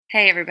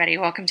Hey everybody,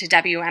 welcome to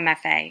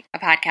WMFA, a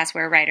podcast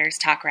where writers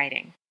talk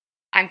writing.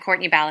 I'm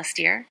Courtney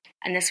Ballastier,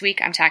 and this week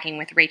I'm talking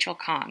with Rachel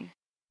Khong,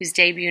 whose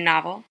debut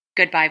novel,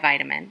 Goodbye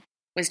Vitamin,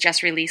 was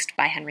just released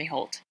by Henry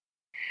Holt.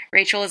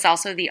 Rachel is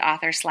also the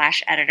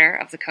author/editor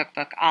of the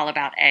cookbook All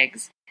About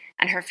Eggs,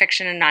 and her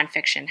fiction and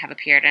nonfiction have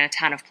appeared in a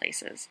ton of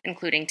places,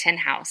 including Tin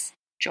House,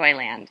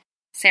 Joyland,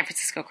 San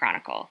Francisco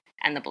Chronicle,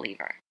 and The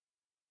Believer.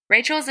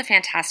 Rachel is a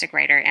fantastic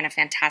writer and a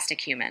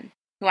fantastic human,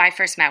 who I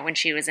first met when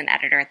she was an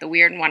editor at the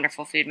weird and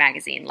wonderful food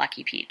magazine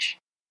Lucky Peach.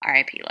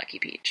 R.I.P. Lucky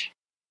Peach.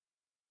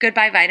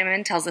 Goodbye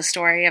Vitamin tells the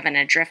story of an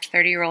adrift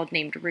 30-year-old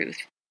named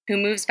Ruth, who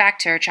moves back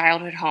to her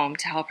childhood home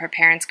to help her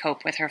parents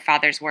cope with her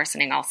father's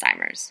worsening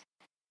Alzheimer's.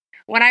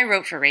 When I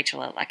wrote for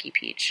Rachel at Lucky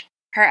Peach,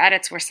 her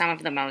edits were some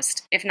of the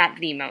most, if not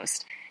the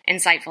most,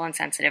 insightful and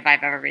sensitive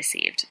I've ever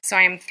received, so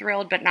I am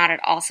thrilled but not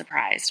at all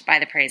surprised by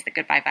the praise that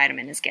Goodbye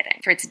Vitamin is getting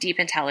for its deep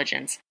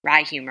intelligence,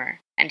 wry humor,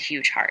 and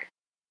huge heart.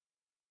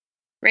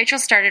 Rachel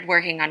started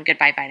working on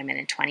Goodbye Vitamin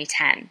in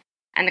 2010,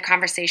 and the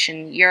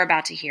conversation you're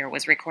about to hear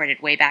was recorded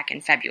way back in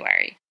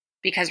February,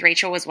 because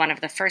Rachel was one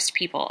of the first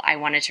people I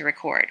wanted to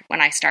record when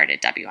I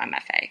started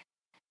WMFA.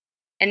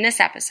 In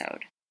this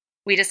episode,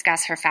 we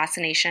discuss her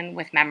fascination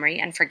with memory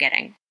and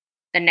forgetting,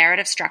 the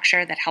narrative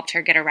structure that helped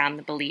her get around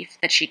the belief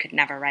that she could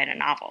never write a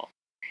novel,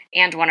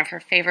 and one of her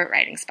favorite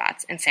writing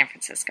spots in San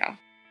Francisco.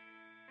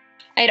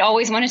 I'd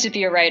always wanted to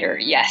be a writer,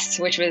 yes,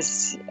 which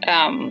was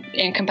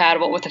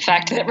incompatible with the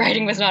fact that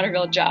writing was not a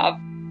real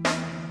job.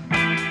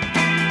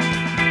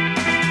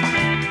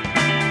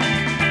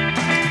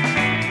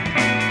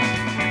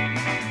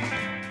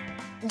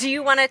 Do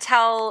you want to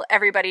tell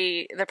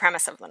everybody the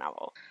premise of the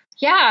novel?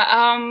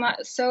 Yeah,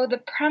 so the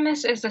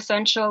premise is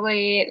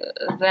essentially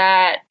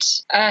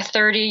that a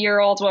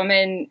 30-year-old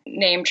woman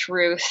named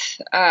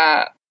Ruth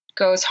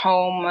goes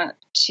home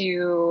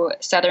to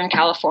Southern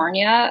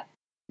California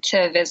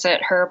to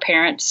visit her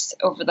parents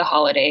over the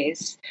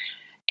holidays.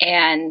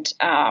 And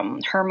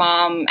her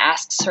mom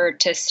asks her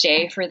to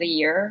stay for the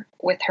year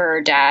with her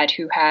dad,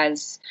 who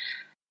has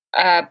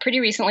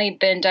pretty recently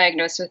been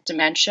diagnosed with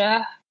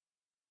dementia.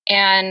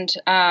 And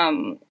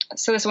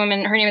so this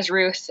woman, her name is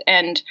Ruth,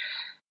 and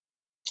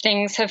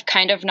things have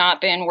kind of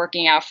not been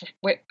working out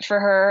for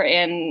her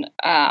in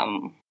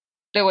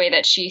the way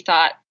that she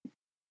thought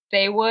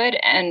they would.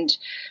 And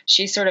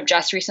she's sort of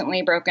just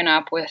recently broken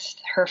up with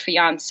her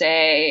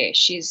fiance.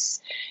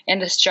 She's in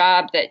this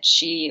job that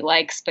she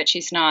likes, but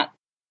she's not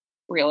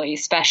really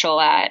special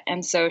at.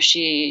 And so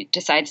she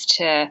decides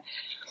to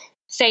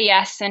say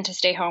yes and to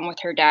stay home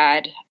with her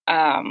dad.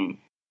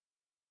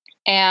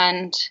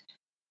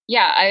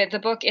 The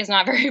book is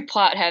not very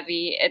plot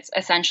heavy. It's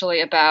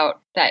essentially about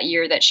that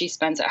year that she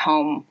spends at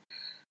home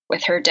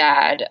with her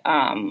dad,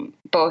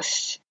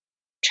 both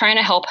trying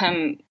to help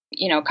him,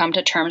 come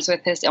to terms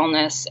with his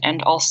illness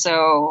and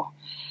also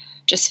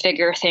just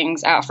figure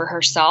things out for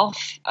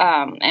herself,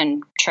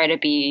 and try to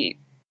be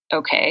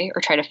okay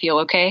or try to feel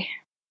okay.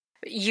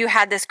 You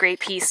had this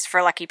great piece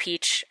for Lucky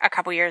Peach a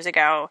couple years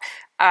ago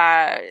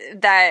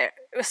that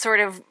sort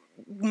of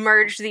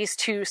merged these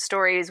two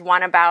stories,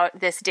 one about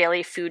this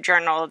daily food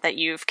journal that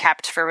you've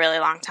kept for a really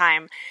long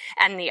time,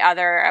 and the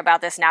other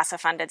about this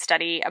NASA-funded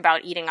study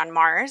about eating on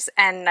Mars.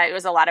 And it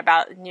was a lot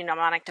about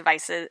mnemonic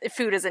devices,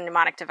 food as a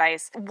mnemonic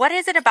device. What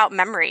is it about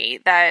memory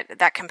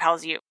that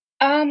compels you?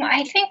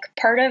 I think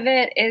part of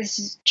it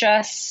is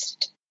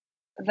just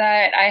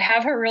that I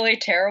have a really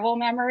terrible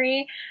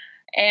memory,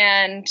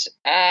 and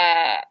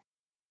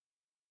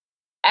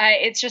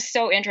it's just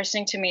so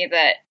interesting to me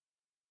that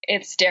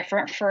it's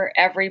different for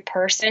every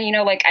person.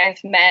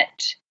 I've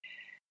met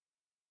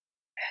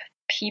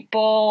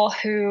people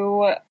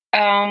who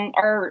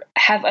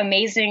have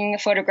amazing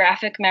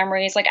photographic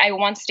memories. Like, I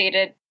once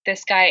dated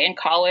this guy in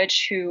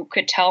college who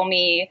could tell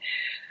me,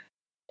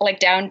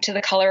 down to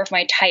the color of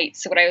my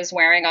tights, what I was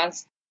wearing on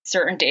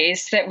certain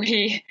days that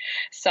we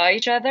saw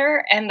each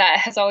other. And that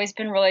has always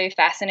been really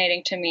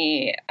fascinating to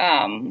me.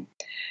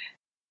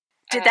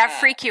 Did that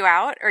freak you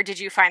out, or did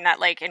you find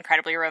that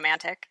incredibly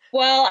romantic?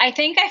 Well, I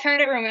think I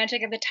found it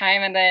romantic at the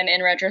time, and then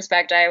in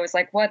retrospect, I was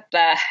like, "What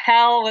the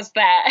hell was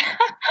that?"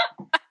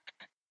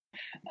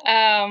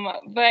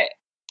 But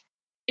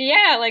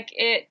yeah,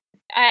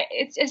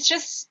 it's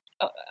just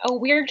a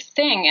weird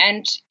thing,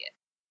 and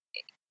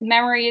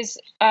memories.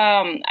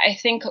 I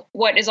think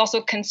what is also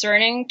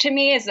concerning to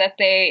me is that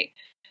they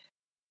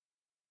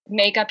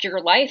make up your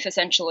life,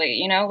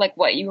 essentially.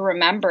 What you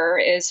remember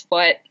is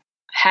what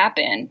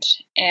happened,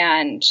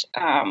 and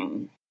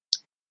the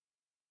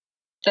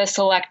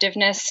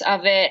selectiveness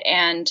of it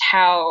and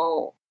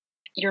how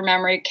your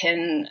memory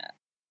can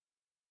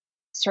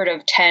sort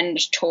of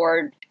tend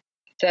toward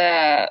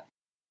the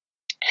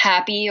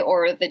happy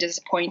or the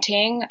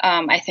disappointing,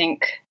 I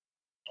think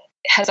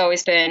has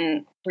always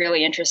been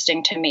really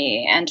interesting to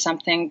me, and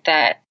something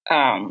that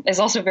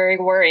is also very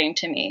worrying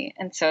to me.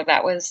 And so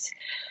that was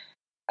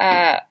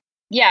why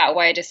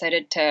I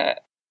decided to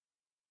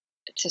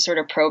sort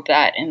of probe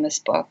that in this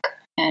book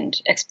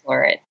and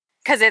explore it.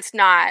 Because it's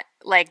not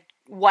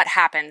what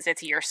happens,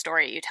 it's your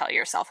story. You tell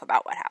yourself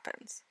about what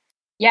happens.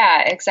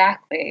 Yeah,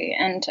 exactly.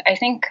 And I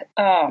think,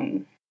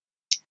 in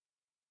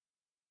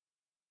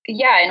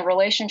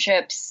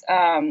relationships,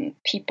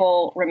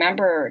 people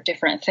remember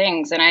different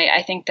things. And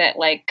I think that,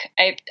 like,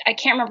 I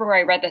can't remember where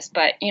I read this,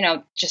 but,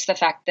 just the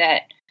fact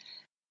that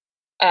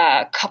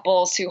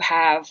couples who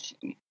have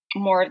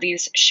more of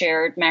these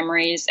shared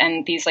memories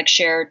and these like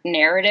shared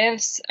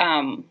narratives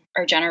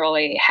are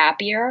generally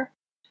happier.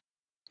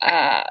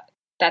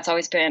 That's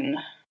always been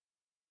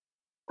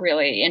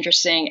really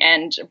interesting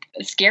and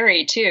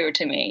scary too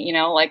to me.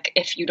 Like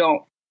if you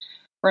don't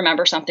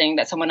remember something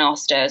that someone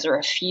else does, or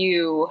if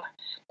you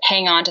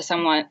hang on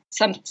to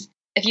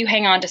if you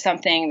hang on to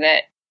something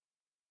that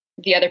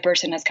the other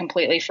person has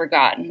completely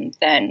forgotten,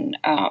 then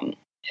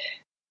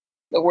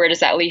where does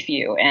that leave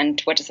you, and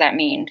what does that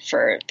mean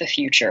for the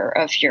future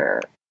of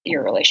your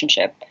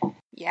relationship?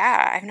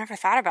 Yeah, I've never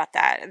thought about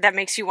that. That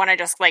makes you want to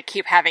just like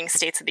keep having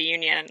States of the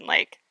Union,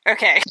 like,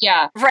 okay.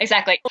 Yeah, right.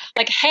 Exactly.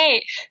 Like,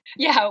 hey,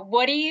 yeah,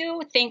 what do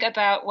you think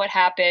about what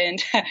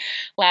happened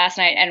last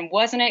night? And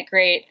wasn't it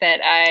great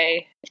that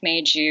I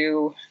made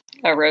you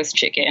a roast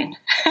chicken?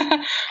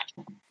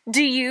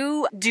 Do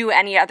you do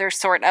any other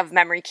sort of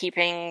memory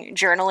keeping,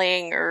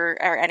 journaling, or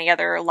any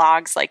other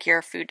logs like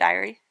your food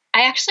diary?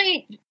 I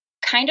actually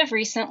kind of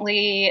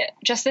recently,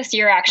 just this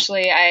year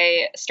actually,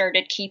 I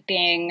started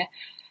keeping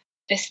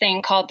this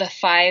thing called the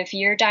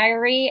 5-Year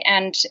Diary.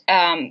 And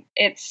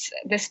it's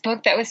this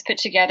book that was put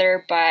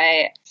together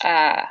by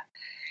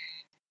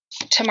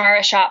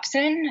Tamara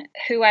Shopson,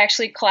 who I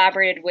actually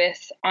collaborated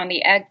with on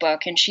the Egg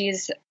book. And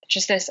she's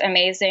just this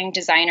amazing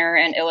designer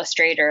and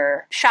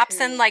illustrator.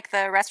 Shopson, like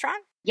the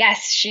restaurant?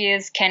 Yes, she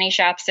is Kenny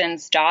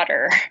Shopson's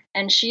daughter.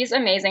 And she's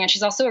amazing. And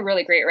she's also a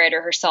really great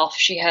writer herself.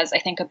 She has, I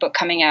think, a book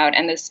coming out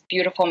and this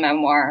beautiful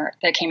memoir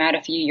that came out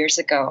a few years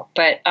ago.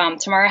 But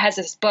Tamara has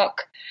this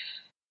book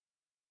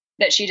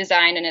that she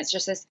designed, and it's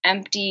just this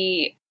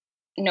empty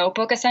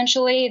notebook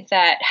essentially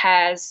that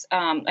has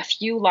a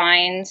few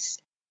lines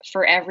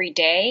for every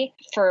day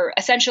for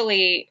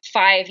essentially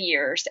 5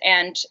 years.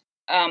 And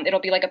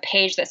it'll be like a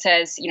page that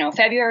says,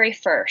 February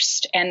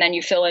 1st, and then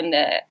you fill in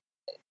the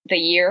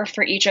year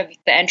for each of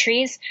the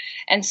entries.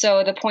 And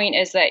so the point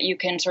is that you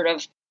can sort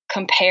of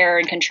compare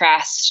and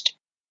contrast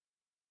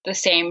the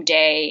same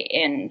day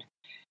in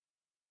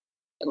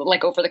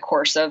like over the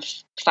course of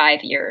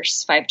 5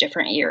 years, 5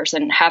 different years,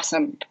 and have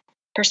some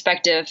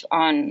perspective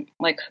on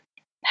like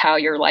how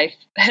your life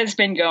has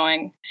been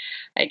going,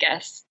 I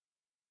guess.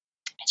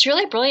 It's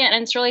really brilliant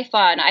and it's really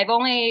fun. I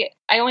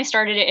only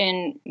started it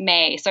in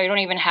May, so I don't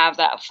even have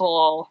that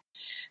full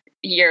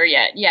year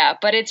yet. Yeah,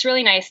 but it's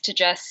really nice to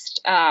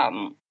just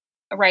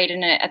write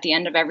in it at the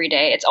end of every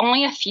day. It's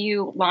only a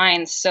few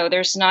lines, so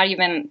there's not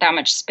even that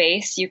much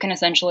space. You can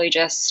essentially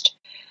just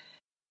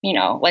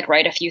like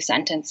write a few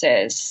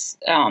sentences,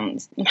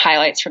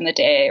 highlights from the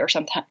day, or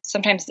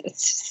sometimes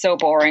it's so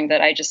boring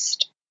that I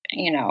just,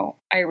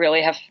 I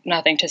really have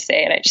nothing to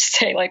say. And I just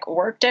say like,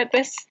 worked at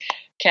this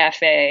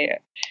cafe,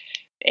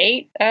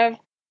 ate a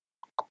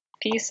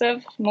piece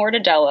of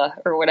mortadella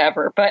or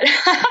whatever. But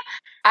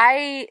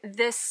I,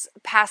 this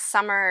past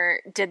summer,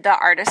 did the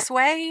Artist's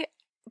Way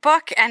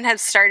book and have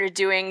started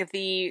doing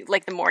the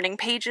morning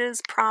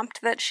pages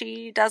prompt that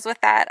she does with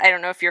that. I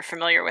don't know if you're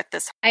familiar with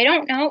this. I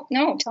don't know.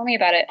 No, tell me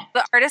about it.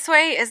 The Artist's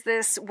Way is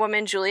this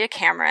woman, Julia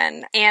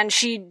Cameron, and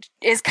she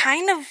is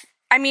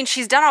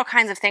she's done all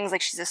kinds of things.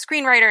 Like she's a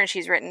screenwriter and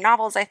she's written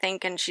novels, I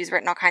think, and she's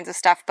written all kinds of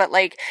stuff. But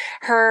like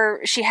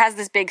she has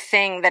this big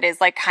thing that is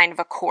like kind of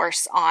a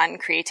course on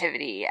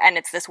creativity, and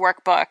it's this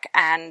workbook.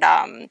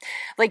 And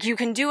like you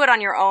can do it on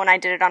your own. I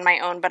did it on my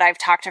own, but I've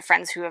talked to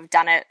friends who have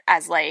done it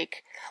as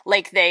like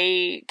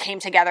they came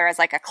together as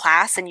like a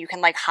class, and you can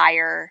like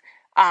hire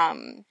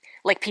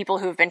like people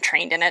who have been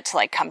trained in it to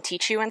like come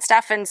teach you and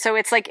stuff. And so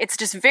it's like, it's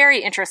just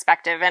very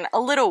introspective and a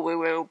little woo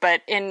woo,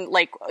 but in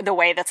like the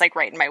way that's like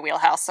right in my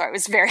wheelhouse. So I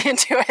was very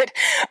into it.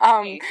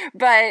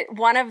 But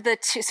one of the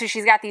two, so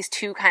she's got these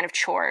two kind of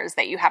chores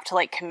that you have to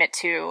like commit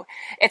to.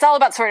 It's all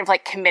about sort of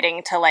like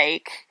committing to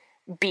like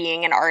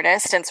being an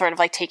artist and sort of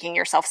like taking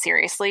yourself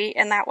seriously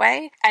in that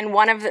way. And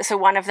one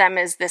of them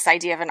is this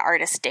idea of an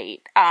artist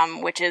date,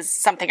 which is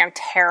something I'm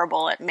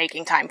terrible at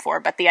making time for.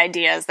 But the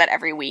idea is that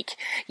every week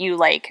you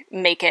like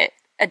make it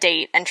a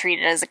date and treat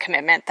it as a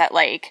commitment that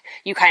like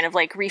you kind of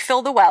like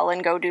refill the well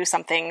and go do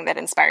something that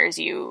inspires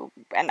you.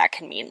 And that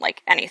can mean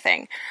like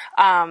anything.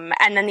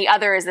 And then the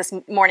other is this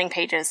morning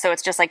pages. So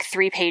it's just like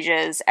 3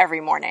 pages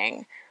every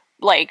morning,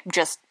 like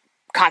just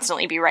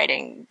constantly be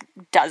writing,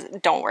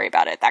 don't worry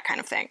about it, that kind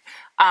of thing.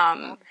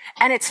 And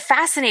it's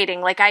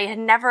fascinating. Like I've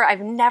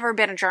never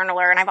been a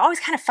journaler, and I've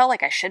always kind of felt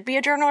like I should be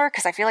a journaler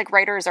because I feel like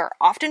writers are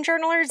often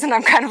journalers, and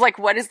I'm kind of like,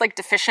 what is like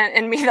deficient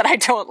in me that I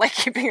don't like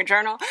keeping a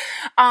journal?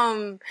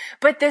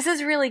 But this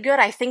is really good.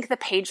 I think the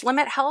page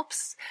limit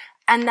helps.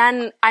 And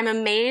then I'm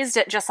amazed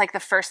at just like the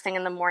first thing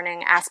in the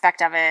morning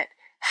aspect of it,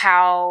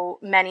 how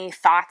many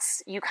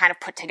thoughts you kind of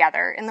put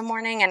together in the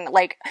morning. And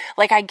like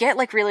I get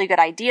like really good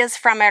ideas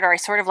from it, or I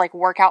sort of like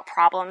work out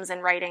problems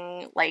in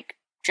writing, like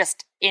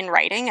just in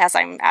writing as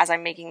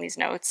I'm making these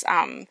notes.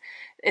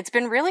 It's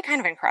been really kind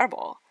of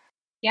incredible.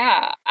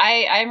 Yeah,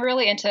 I'm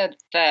really into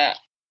the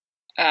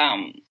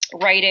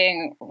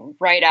writing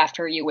right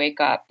after you wake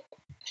up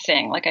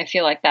thing. Like, I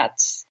feel like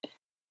that's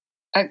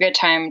a good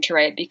time to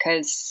write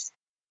because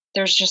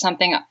there's just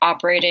something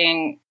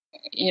operating,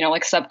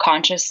 like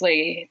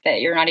subconsciously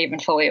that you're not even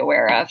fully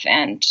aware of,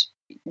 and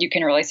you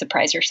can really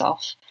surprise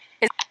yourself.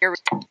 Is that your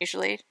routine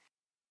usually?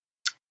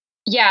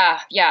 Yeah,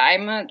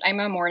 I'm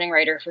a morning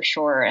writer for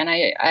sure, and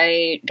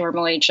I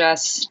normally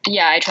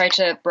I try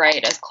to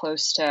write as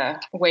close to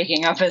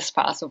waking up as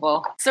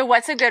possible. So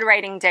what's a good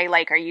writing day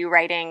like? Are you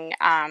writing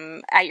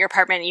at your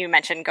apartment? You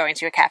mentioned going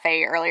to a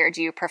cafe earlier.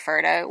 Do you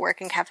prefer to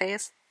work in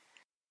cafes?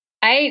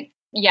 I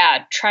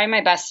try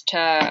my best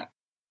to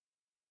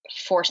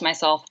force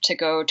myself to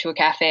go to a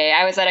cafe.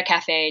 I was at a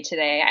cafe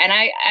today, and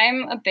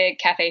I'm a big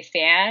cafe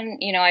fan.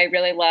 I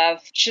really love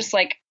just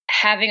like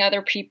having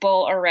other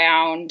people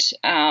around,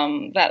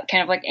 that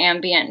kind of like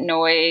ambient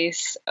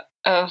noise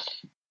of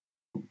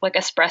like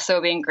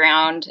espresso being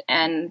ground.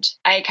 And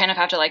I kind of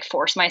have to like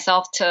force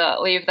myself to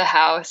leave the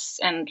house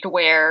and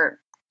wear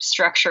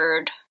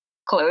structured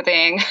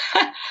clothing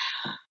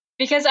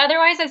because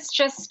otherwise it's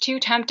just too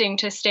tempting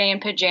to stay in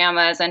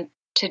pajamas and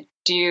to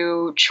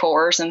do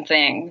chores and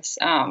things.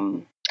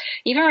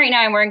 Even right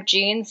now I'm wearing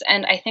jeans,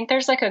 and I think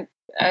there's like a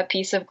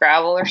piece of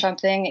gravel or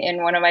something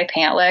in one of my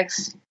pant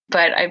legs,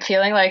 but I'm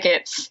feeling like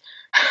it's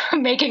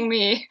making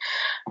me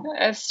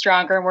a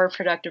stronger, more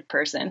productive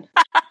person.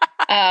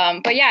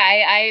 But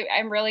yeah,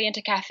 I'm really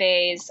into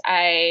cafes.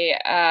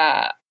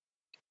 If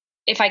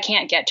I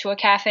can't get to a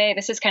cafe,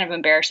 this is kind of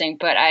embarrassing,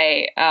 but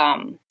I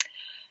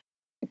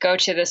go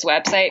to this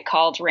website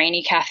called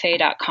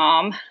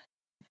rainycafe.com.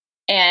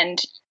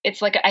 And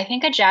it's like, I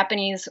think, a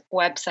Japanese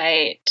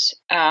website.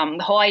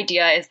 The whole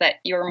idea is that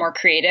you're more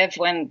creative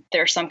when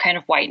there's some kind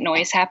of white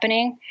noise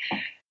happening.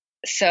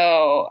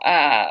 So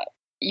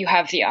you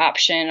have the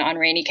option on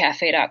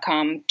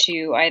rainycafe.com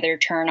to either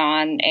turn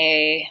on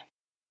a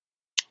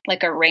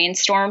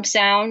rainstorm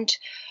sound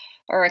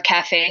or a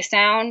cafe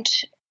sound,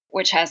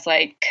 which has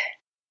like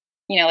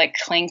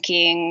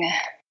clinking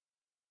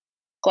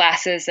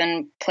glasses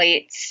and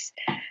plates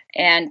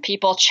and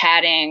people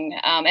chatting.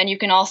 And you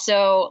can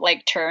also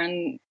like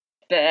turn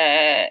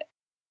the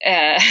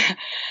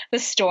the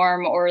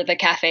storm or the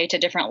cafe to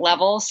different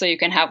levels. So you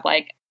can have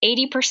like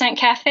 80%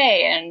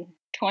 cafe and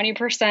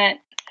 20%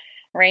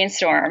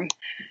 rainstorm.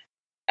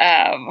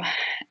 And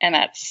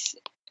that's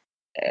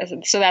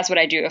what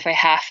I do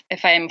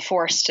if I'm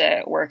forced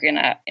to work in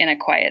a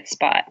quiet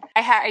spot.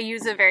 I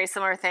use a very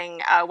similar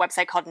thing, a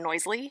website called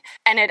Noisely,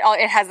 and it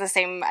has the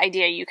same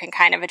idea. You can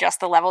kind of adjust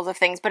the levels of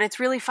things, but it's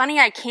really funny.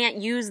 I can't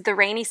use the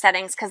rainy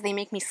settings because they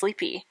make me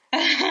sleepy.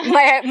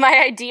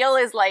 my ideal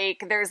is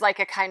like there's like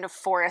a kind of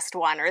forest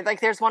one, or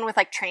like there's one with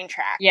like train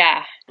tracks.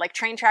 Yeah, like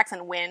train tracks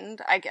and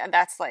wind.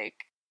 That's like.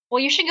 Well,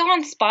 you should go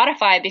on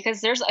Spotify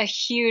because there's a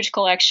huge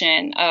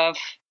collection of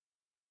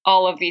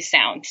all of these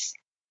sounds.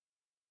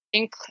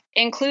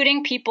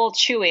 Including people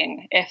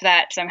chewing, if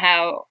that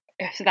somehow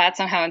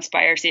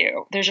inspires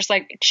you. There's just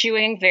like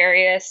chewing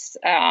various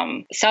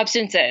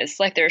substances.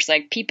 Like there's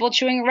like people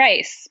chewing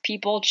rice,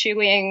 people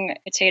chewing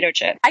potato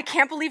chips. I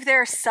can't believe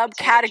there are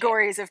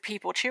subcategories of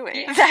people chewing.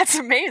 Yeah. That's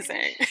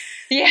amazing.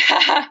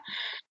 Yeah.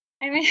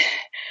 I mean,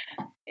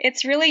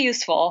 it's really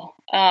useful,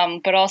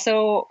 but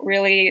also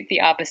really the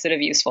opposite of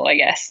useful, I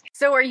guess.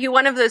 So are you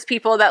one of those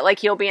people that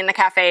like you'll be in the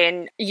cafe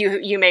and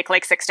you make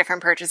like 6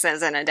 different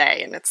purchases in a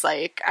day, and it's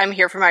like, I'm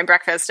here for my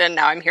breakfast and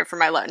now I'm here for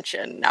my lunch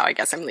and now I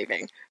guess I'm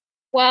leaving?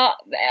 Well,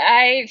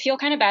 I feel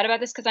kind of bad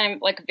about this because I'm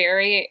like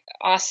very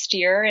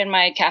austere in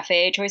my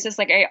cafe choices.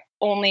 Like I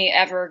only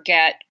ever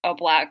get a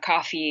black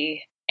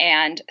coffee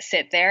and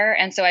sit there.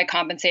 And so I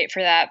compensate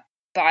for that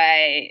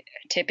by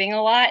tipping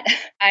a lot.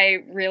 I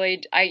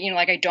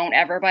don't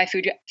ever buy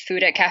food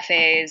at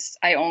cafes.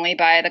 I only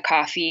buy the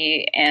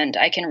coffee, and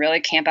I can really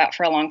camp out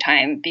for a long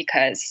time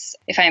because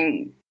if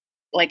I'm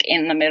like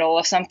in the middle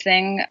of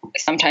something,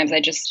 sometimes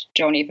I just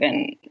don't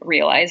even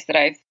realize that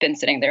I've been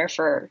sitting there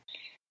for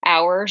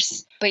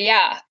hours. But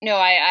yeah, no,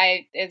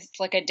 I it's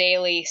like a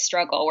daily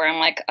struggle where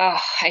I'm like,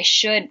 oh, I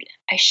should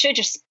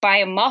just buy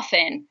a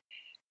muffin.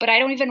 But I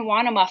don't even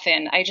want a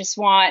muffin. I just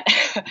want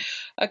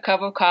a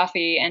cup of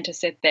coffee and to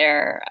sit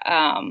there.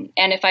 And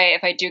if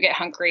I do get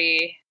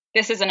hungry,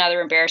 this is another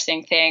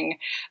embarrassing thing.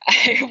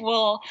 I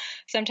will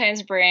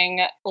sometimes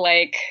bring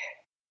like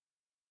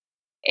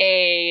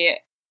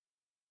a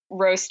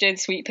roasted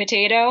sweet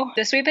potato.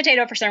 The sweet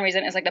potato, for some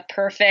reason, is like the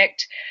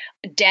perfect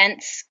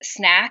dense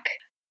snack.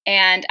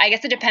 And I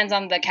guess it depends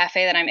on the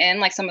cafe that I'm in.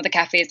 Like some of the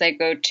cafes I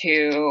go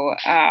to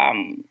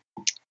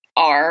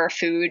are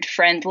food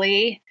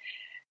friendly.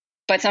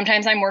 But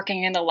sometimes I'm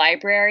working in the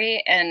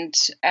library, and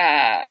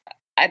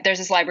there's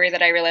this library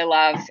that I really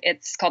love.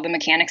 It's called the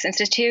Mechanics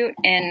Institute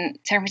in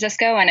San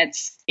Francisco, and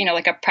it's,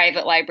 like a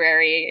private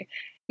library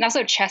and also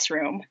a chess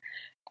room.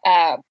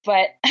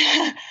 But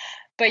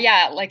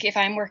yeah, like if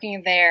I'm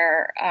working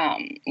there,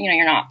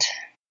 you're not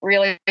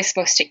really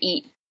supposed to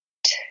eat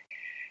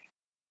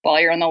while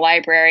you're in the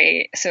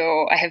library.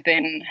 So I have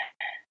been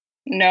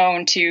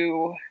known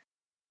to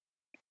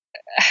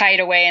hide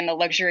away in the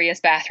luxurious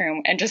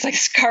bathroom and just like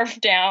scarf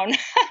down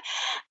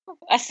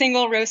a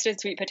single roasted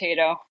sweet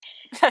potato.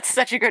 That's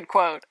such a good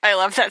quote. I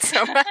love that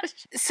so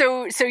much.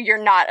 So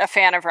you're not a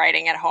fan of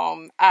writing at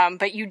home,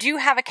 but you do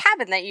have a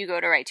cabin that you go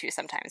to write to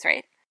sometimes,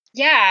 right?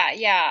 Yeah.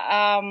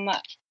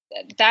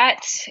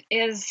 That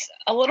is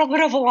a little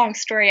bit of a long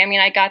story. I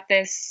mean, I got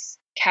this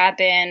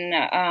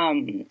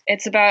cabin.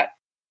 It's about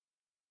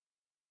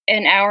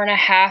an hour and a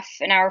half,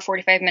 an hour,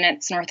 45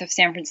 minutes north of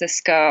San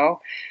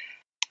Francisco.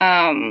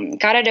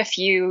 Got it a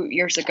few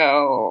years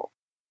ago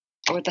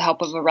with the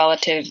help of a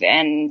relative.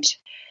 And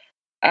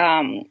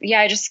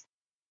I just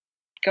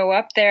go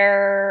up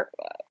there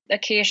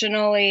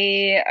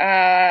occasionally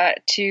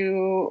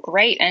to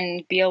write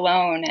and be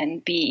alone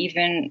and be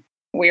even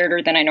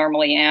weirder than I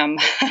normally am.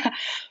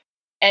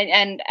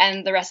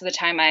 and the rest of the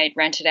time I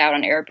rent it out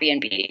on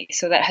Airbnb.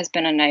 So that has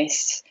been a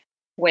nice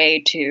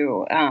way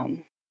to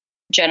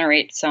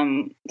generate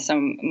some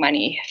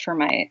money for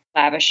my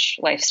lavish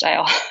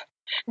lifestyle.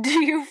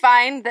 Do you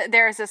find that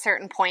there's a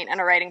certain point in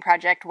a writing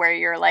project where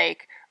you're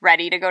like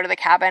ready to go to the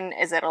cabin?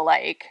 Is it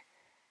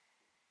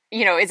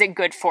is it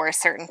good for a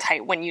certain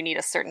type when you need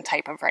a certain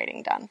type of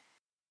writing done?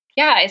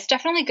 Yeah, it's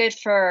definitely good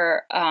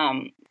for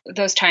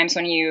those times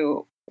when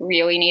you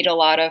really need a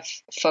lot of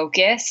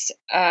focus.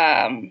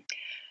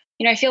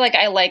 I feel like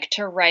I like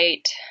to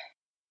write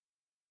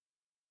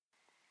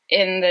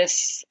in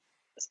this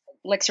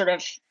like sort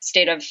of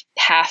state of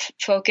half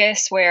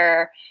focus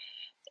where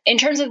in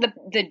terms of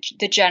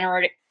the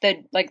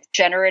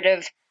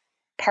generative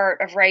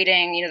part of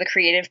writing, the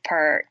creative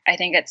part, I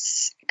think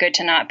it's good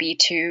to not be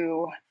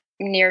too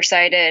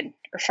nearsighted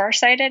or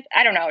farsighted.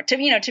 I don't know,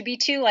 to be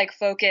too like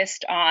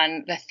focused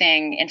on the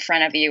thing in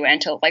front of you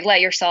and to like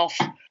let yourself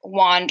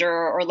wander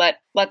or let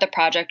the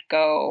project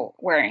go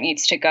where it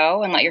needs to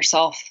go and let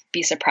yourself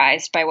be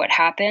surprised by what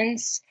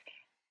happens.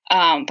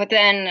 But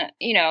then,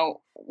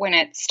 when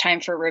it's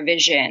time for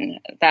revision,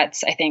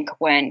 that's, I think,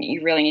 when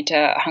you really need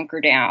to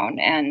hunker down.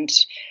 And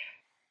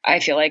I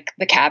feel like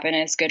the cabin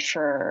is good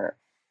for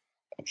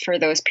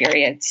those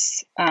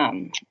periods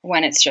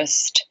when it's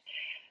just,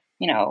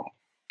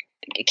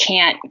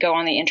 can't go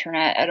on the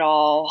internet at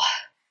all.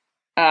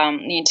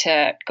 Need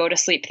to go to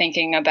sleep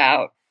thinking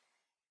about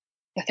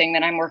the thing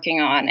that I'm working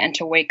on and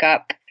to wake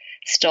up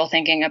still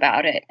thinking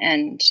about it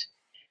and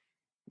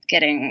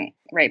getting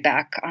right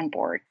back on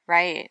board.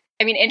 Right.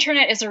 I mean,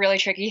 internet is a really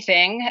tricky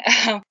thing.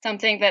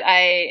 Something that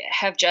I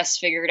have just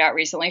figured out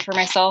recently for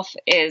myself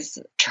is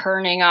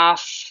turning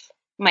off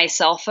my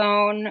cell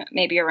phone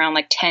maybe around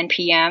like 10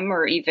 p.m.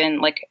 or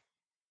even like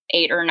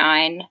 8 or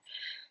 9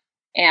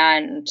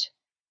 and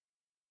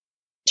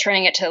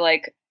turning it to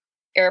like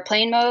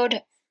airplane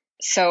mode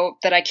so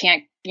that I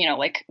can't,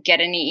 like get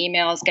any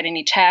emails, get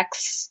any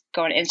texts,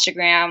 go on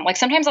Instagram. Like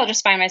sometimes I'll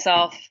just find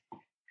myself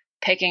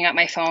picking up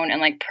my phone and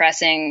like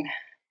pressing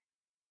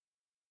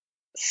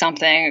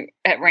something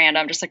at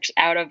random, just like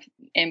out of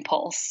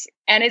impulse.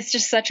 And it's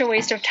just such a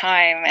waste of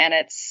time. And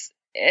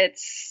it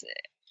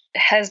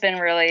has been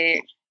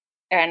really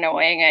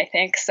annoying, I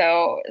think.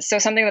 So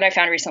something that I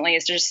found recently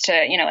is just to,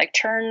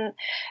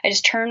 I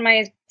just turn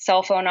my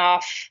cell phone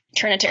off,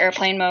 turn it to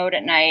airplane mode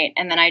at night.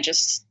 And then I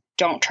just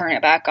don't turn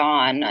it back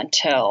on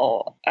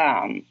until,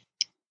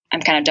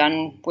 I'm kind of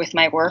done with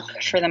my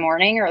work for the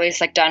morning, or at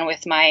least like done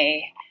with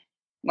my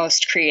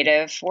most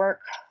creative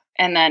work.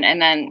 And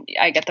then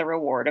I get the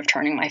reward of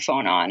turning my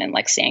phone on and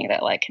like seeing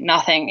that like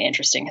nothing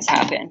interesting has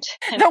happened.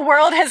 The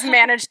world has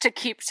managed to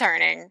keep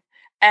turning,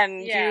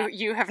 and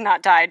you have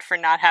not died for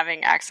not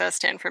having access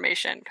to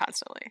information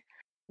constantly.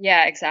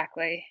 Yeah,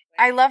 exactly.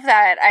 I love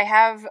that. I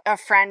have a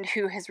friend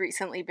who has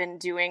recently been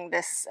doing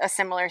a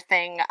similar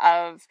thing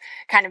of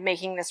kind of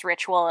making this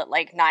ritual at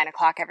like 9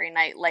 o'clock every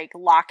night, like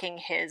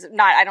locking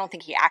I don't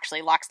think he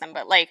actually locks them,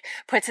 but like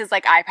puts his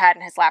like iPad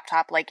and his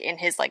laptop like in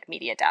his like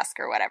media desk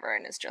or whatever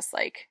and is just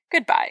like,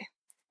 goodbye,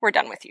 we're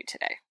done with you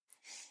today.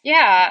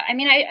 Yeah. I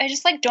mean, I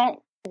just like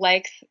don't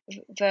like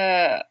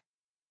the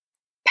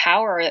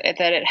power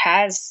that it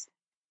has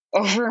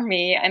over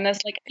me. And this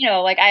like,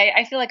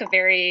 I feel like a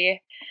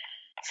very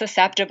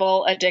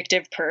susceptible,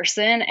 addictive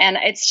person. And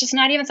it's just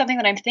not even something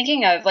that I'm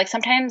thinking of. Like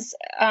sometimes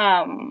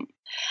I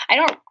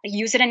don't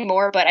use it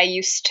anymore, but I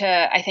used to,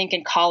 I think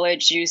in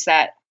college, use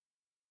that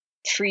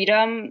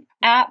Freedom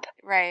app.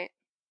 Right.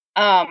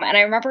 And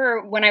I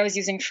remember when I was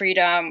using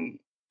Freedom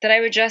that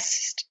I would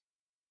just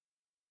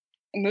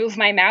move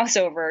my mouse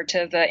over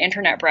to the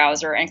internet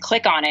browser and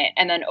click on it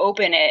and then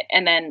open it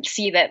and then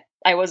see that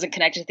I wasn't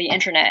connected to the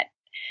internet.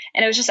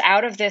 And it was just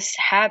out of this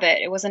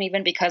habit. It wasn't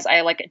even because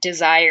I like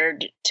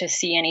desired to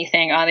see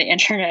anything on the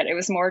internet. It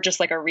was more just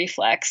like a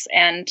reflex.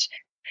 And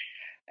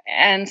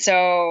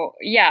so,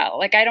 yeah,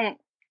 like I don't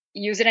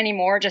use it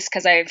anymore just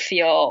because I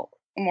feel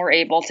more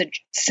able to,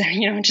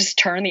 just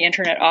turn the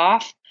internet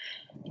off.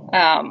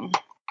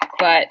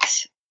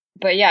 But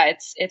yeah,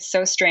 it's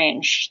so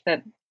strange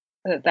that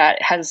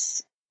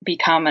has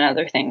become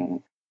another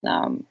thing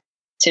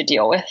to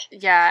deal with.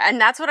 Yeah, and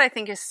that's what I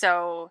think is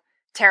so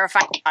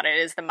terrifying about it,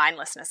 is the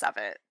mindlessness of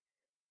it.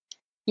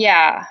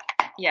 Yeah.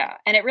 Yeah.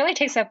 And it really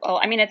takes up,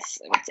 I mean,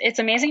 it's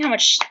amazing how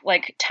much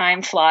like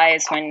time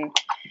flies when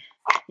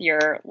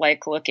you're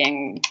like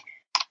looking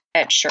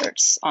at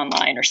shirts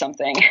online or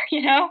something,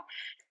 you know?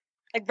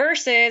 Like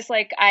versus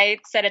like I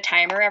set a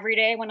timer every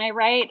day when I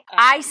write.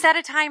 I set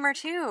a timer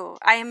too.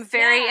 I am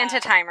very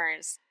into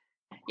timers.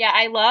 Yeah,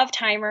 I love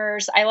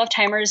timers. I love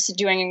timers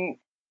doing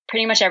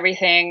pretty much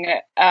everything.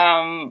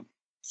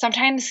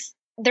 Sometimes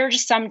there are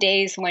just some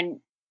days when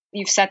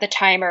you've set the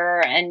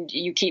timer and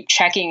you keep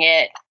checking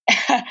it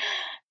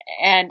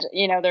and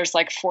you know there's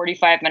like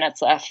 45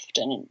 minutes left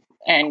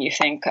and you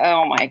think,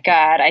 oh my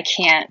God, I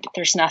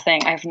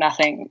have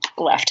nothing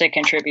left to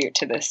contribute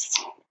to this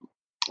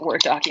Word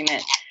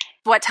document.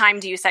 What time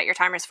do you set your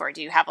timers for?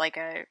 Do you have like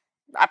a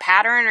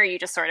pattern, or are you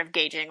just sort of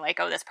gauging like,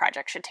 oh, this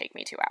project should take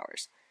me 2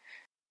 hours?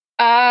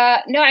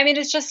 No, I mean,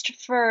 it's just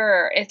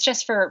for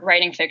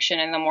writing fiction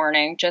in the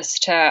morning,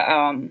 just to,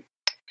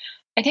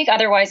 I think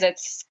otherwise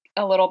it's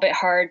a little bit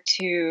hard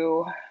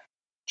to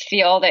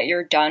feel that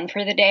you're done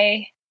for the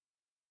day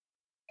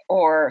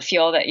or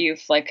feel that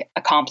you've like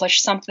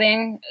accomplished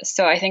something.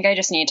 So I think I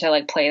just need to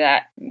like play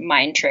that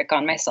mind trick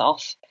on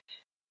myself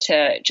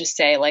to just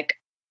say like,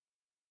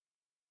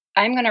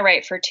 I'm going to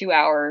write for 2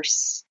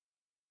 hours.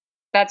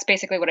 That's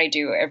basically what I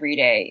do every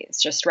day.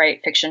 It's just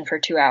write fiction for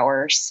 2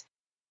 hours.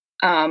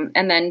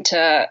 And then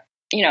to,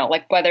 you know,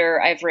 like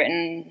whether I've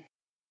written,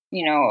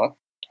 you know,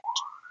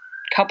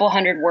 a couple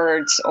hundred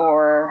words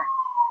or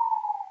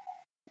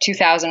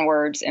 2,000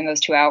 words in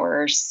those 2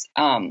 hours,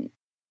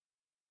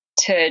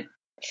 to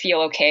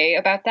feel okay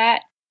about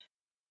that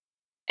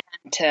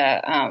and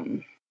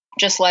to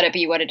just let it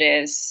be what it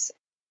is,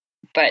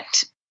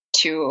 but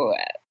to,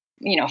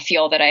 you know,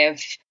 feel that I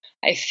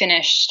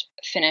finished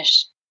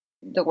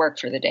the work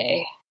for the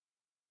day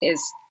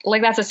is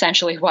like, that's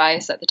essentially why I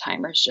set the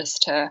timers,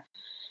 just to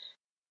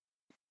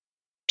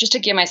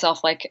give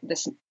myself like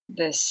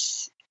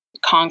this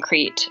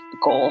concrete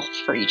goal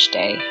for each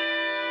day.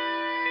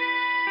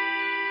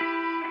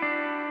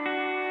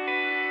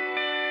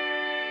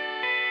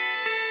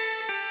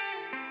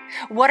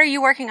 What are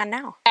you working on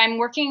now? I'm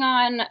working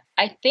on,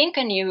 I think,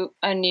 a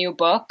new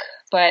book,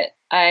 but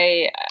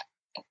I'm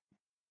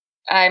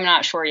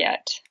not sure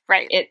yet.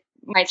 Right. It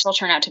might still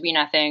turn out to be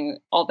nothing,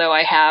 although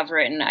I have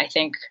written, I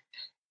think,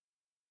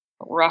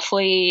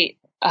 roughly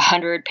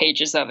 100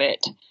 pages of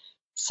it.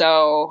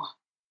 So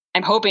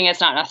I'm hoping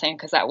it's not nothing,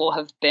 because that will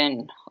have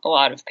been a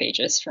lot of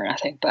pages for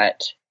nothing.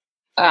 But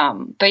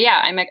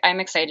yeah, I'm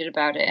excited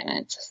about it,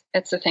 and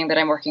it's the thing that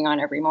I'm working on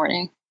every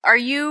morning. Are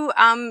you,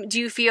 do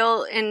you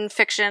feel in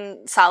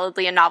fiction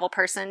solidly a novel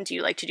person? Do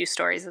you like to do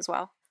stories as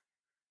well?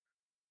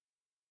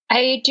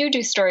 I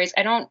do stories.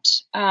 I don't,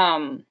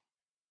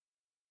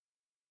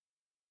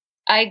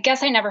 I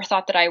guess I never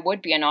thought that I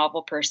would be a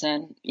novel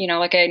person. You know,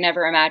 like I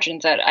never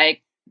imagined that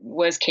I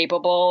was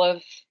capable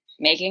of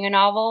making a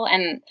novel.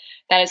 And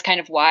that is kind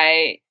of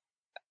why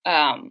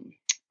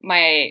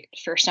my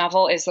first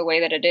novel is the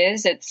way that it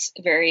is. It's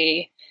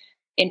very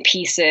in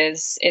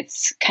pieces.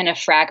 It's kind of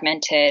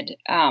fragmented.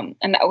 And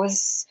that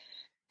was,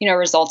 you know, a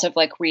result of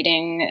like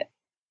reading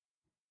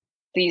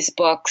these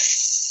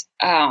books,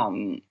 a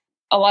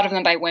lot of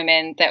them by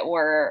women, that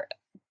were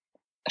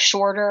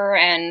shorter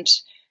and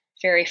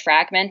very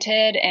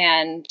fragmented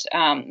and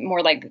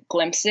more like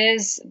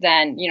glimpses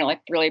than, you know,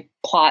 like really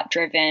plot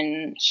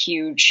driven,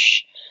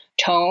 huge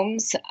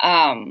tomes.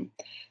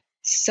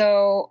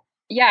 So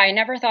yeah, I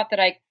never thought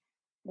that I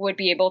would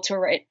be able to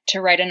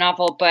write a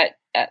novel, but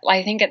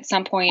I think at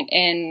some point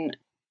in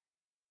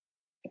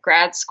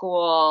grad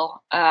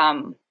school,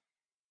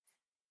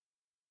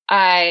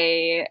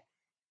 I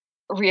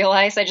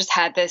realized, I just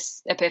had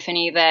this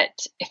epiphany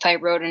that if I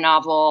wrote a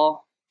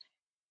novel,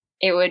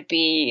 it would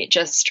be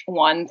just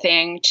one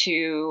thing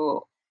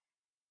to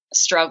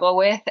struggle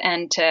with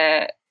and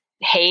to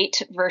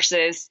hate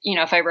versus, you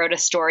know, if I wrote a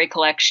story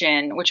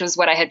collection, which was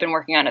what I had been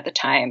working on at the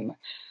time,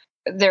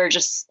 there are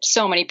just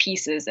so many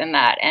pieces in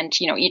that. And,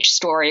 you know, each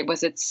story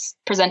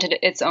presented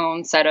its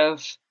own set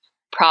of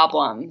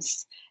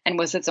problems and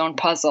was its own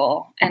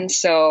puzzle. And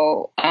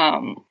so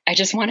I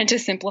just wanted to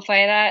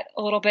simplify that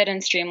a little bit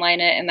and streamline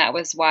it. And that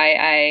was why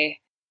I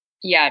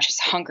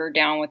just hunkered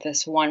down with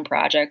this one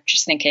project,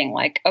 just thinking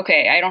like,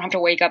 okay, I don't have to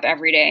wake up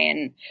every day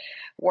and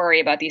worry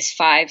about these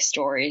 5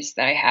 stories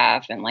that I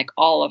have and like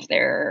all of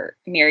their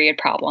myriad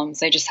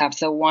problems. I just have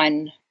the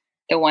one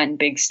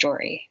big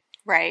story.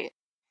 Right.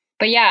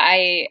 But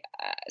yeah,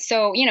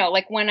 so, you know,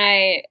 like when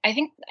I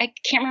think, I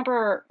can't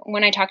remember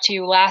when I talked to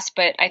you last,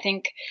 but I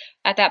think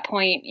at that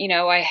point, you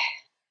know, I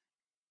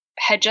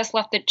had just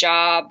left the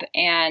job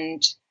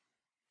and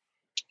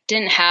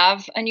didn't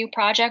have a new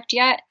project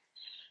yet.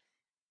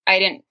 I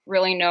didn't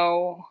really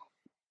know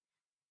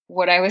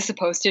what I was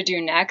supposed to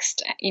do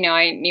next. You know,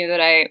 I knew that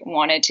I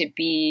wanted to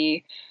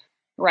be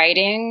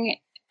writing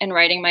and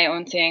writing my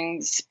own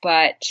things,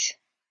 but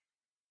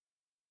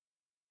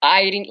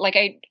I didn't like,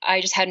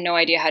 I just had no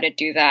idea how to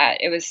do that.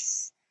 It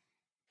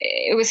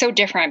was so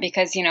different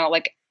because, you know,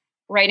 like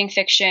writing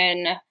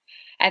fiction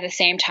at the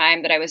same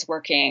time that I was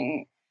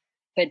working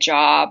the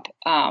job.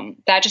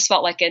 That just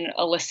felt like an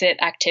illicit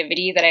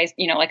activity that I,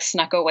 like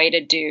snuck away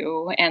to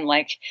do and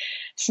like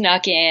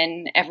snuck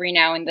in every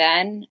now and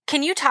then.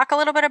 Can you talk a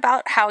little bit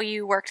about how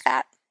you worked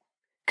that?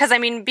 Because, I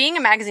mean, being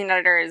a magazine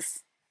editor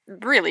is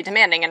really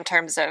demanding in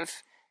terms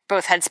of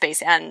both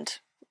headspace and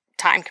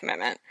time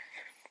commitment.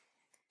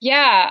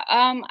 Yeah.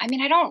 I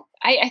mean,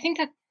 I think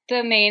that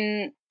the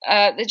main,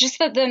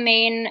 the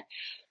main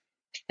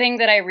thing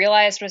that I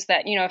realized was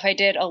that, if I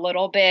did a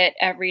little bit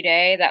every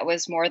day, that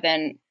was more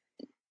than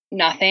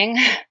nothing.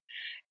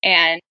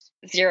 And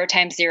 0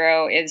 times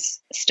 0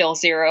 is still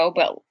 0,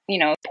 but,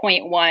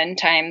 0.1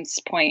 times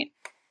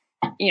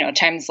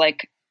times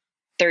like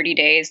 30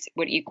 days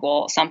would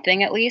equal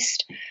something at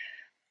least.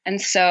 And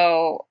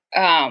so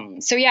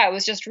yeah, it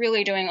was just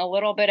really doing a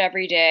little bit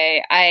every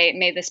day. I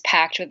made this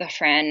pact with a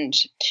friend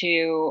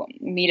to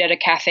meet at a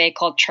cafe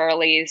called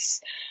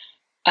Charlie's.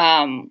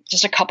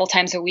 Just a couple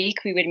times a week.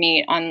 We would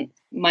meet on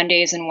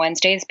Mondays and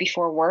Wednesdays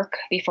before work,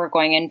 before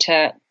going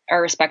into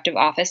our respective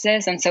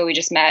offices. And so we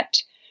just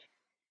met,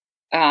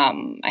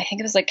 I think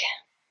it was like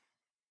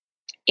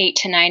 8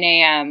 to 9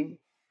 a.m.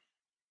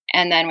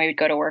 And then we would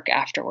go to work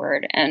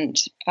afterward. And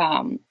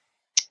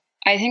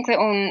I think that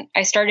when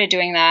I started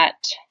doing that,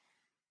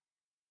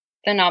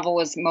 the novel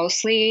was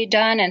mostly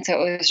done. And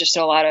so it was just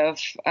a lot of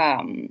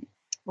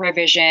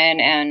revision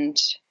and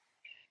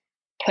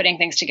putting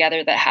things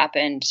together that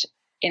happened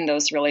in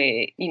those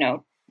really,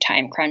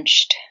 time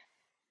crunched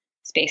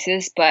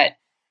spaces. But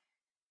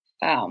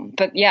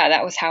yeah,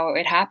 that was how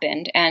it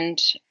happened.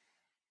 And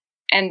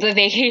the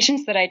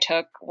vacations that I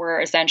took were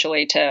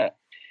essentially to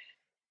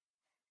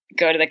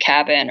go to the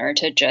cabin or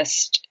to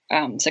just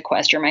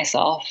sequester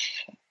myself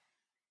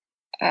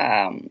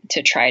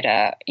to try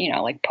to,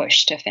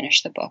 push to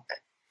finish the book.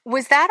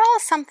 Was that all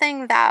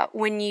something that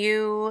when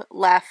you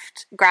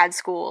left grad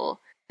school,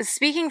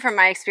 speaking from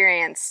my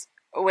experience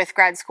with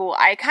grad school,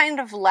 I kind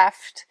of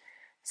left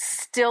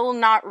still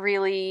not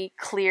really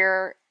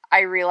clear,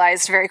 I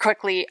realized very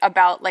quickly,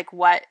 about like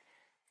what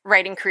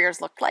writing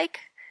careers looked like.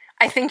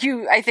 I think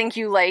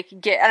you like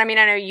get, and I mean,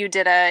 I know you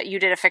did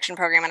a fiction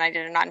program and I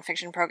did a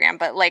nonfiction program,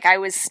 but like I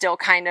was still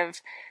kind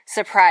of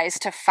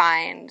surprised to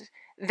find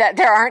that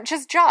there aren't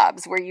just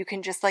jobs where you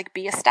can just like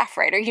be a staff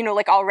writer,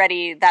 like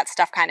already that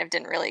stuff kind of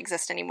didn't really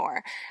exist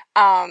anymore.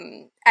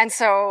 And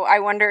so I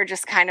wonder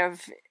just kind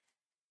of,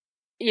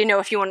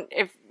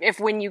 if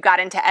when you got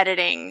into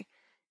editing,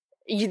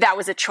 that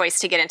was a choice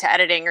to get into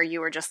editing, or you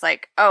were just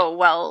like, oh,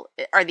 well,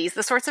 are these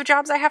the sorts of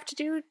jobs I have to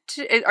do?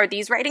 Are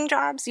these writing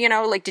jobs?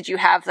 Like, did you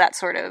have that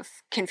sort of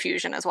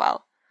confusion as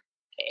well?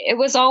 I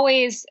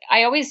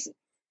always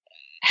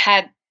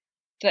had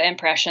the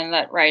impression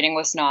that writing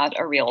was not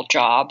a real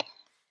job.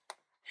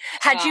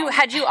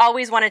 Had you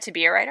always wanted to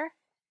be a writer?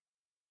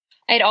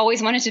 I'd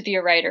always wanted to be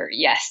a writer,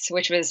 yes,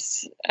 which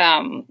was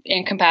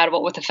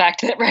incompatible with the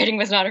fact that writing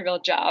was not a real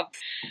job.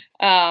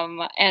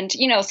 And,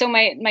 so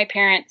my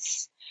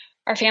parents,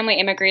 our family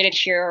immigrated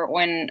here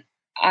when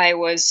I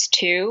was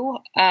 2.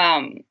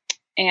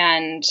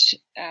 And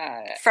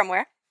from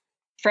where?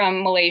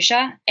 From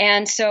Malaysia.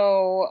 And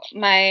so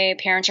my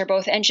parents are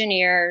both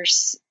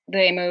engineers.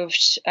 They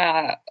moved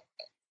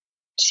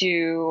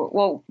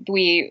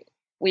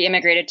we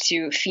immigrated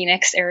to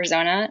Phoenix,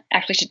 Arizona,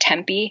 actually to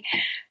Tempe,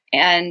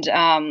 and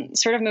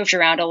sort of moved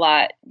around a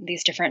lot,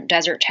 these different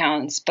desert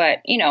towns. But,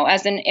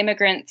 as an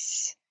immigrant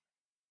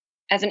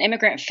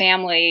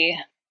family,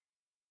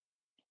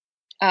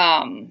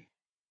 I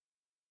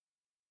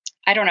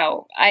don't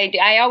know.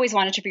 I always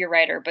wanted to be a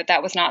writer, but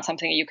that was not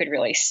something you could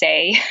really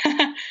say.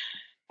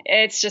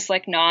 It's just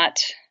like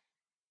not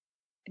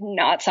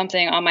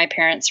something on my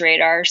parents'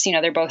 radars.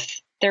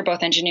 They're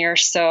both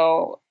engineers,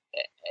 so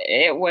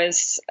it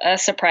was a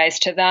surprise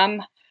to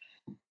them.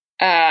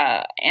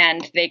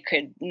 And they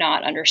could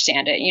not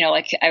understand it.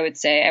 Like I would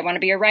say, I want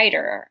to be a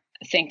writer,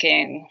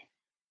 thinking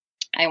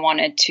I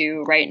wanted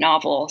to write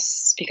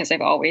novels because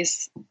I've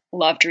always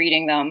loved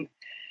reading them.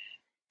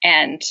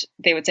 And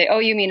they would say, oh,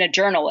 you mean a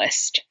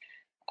journalist?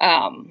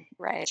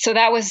 Right. So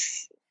that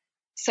was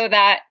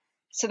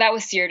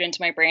seared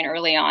into my brain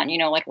early on.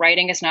 Like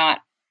writing is not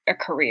a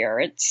career,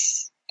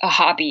 it's a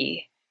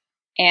hobby.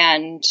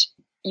 And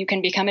you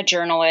can become a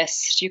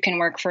journalist, you can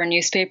work for a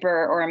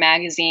newspaper or a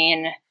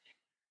magazine,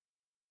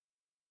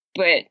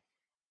 but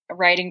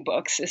writing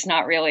books is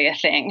not really a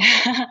thing.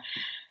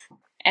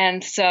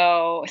 And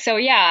so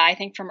yeah, I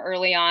think from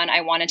early on,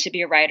 I wanted to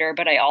be a writer,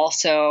 but I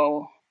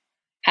also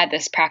had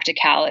this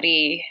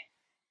practicality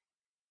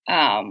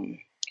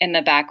in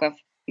the back of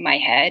my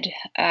head.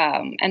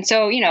 And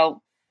so,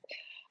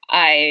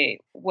 I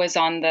was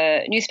on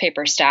the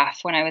newspaper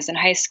staff when I was in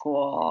high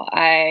school.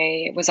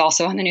 I was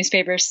also on the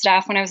newspaper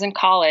staff when I was in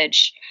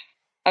college.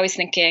 I was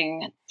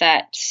thinking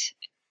that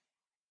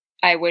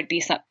I would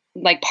be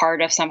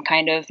part of some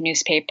kind of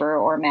newspaper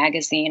or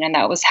magazine, and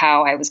that was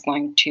how I was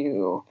going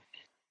to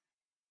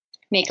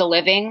make a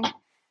living.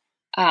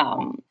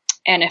 And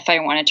if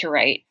I wanted to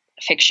write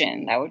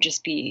fiction, that would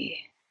just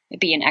be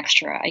an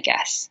extra, I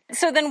guess.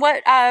 So then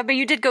what, but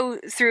you did go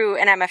through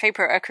an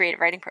MFA a creative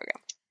writing program.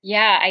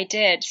 Yeah, I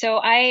did. So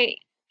I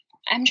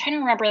I'm trying to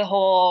remember the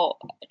whole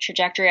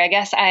trajectory. I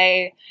guess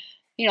I,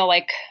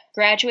 like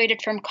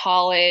graduated from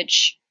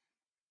college,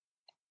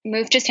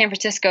 moved to San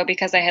Francisco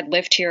because I had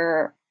lived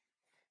here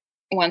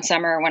one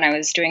summer when I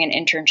was doing an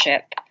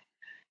internship.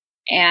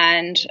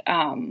 And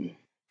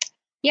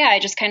I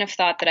just kind of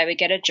thought that I would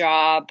get a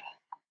job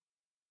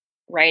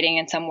writing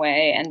in some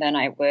way, and then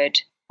I would,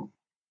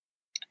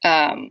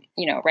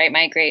 write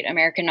my great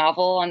American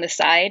novel on the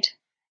side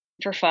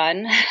for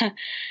fun.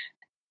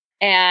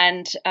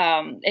 And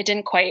it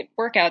didn't quite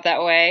work out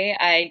that way.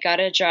 I got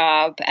a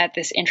job at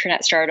this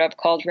internet startup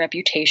called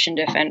Reputation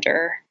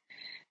Defender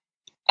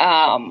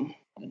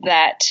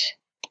that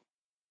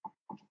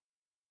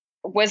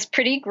was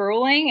pretty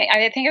grueling.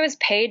 I think I was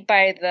paid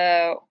by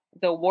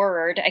the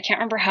word. I can't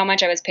remember how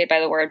much I was paid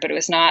by the word, but it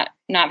was not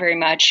very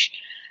much.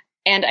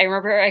 And I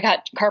remember I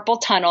got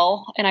carpal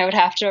tunnel, and I would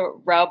have to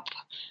rub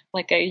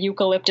like a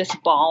eucalyptus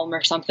balm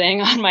or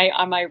something on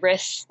my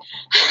wrists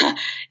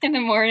in the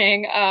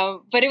morning.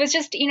 But it was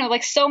just,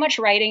 like so much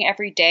writing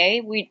every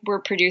day. We were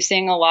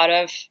producing a lot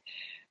of,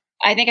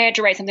 I think I had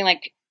to write something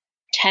like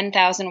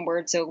 10,000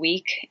 words a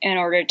week in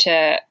order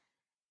to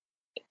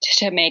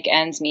make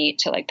ends meet,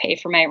 to like pay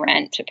for my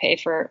rent, to pay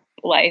for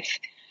life.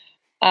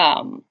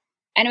 And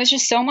it was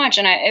just so much.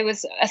 And it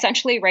was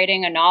essentially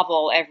writing a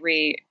novel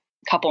every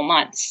couple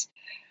months.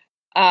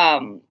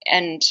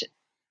 And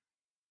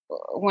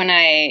when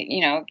I,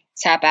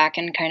 sat back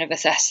and kind of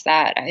assessed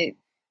that, I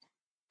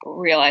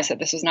realized that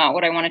this was not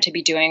what I wanted to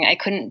be doing. I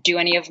couldn't do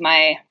any of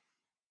my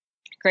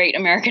great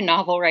American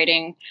novel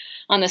writing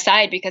on the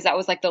side because that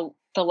was like the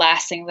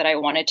last thing that I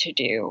wanted to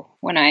do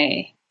when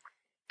I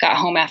got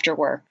home after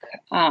work.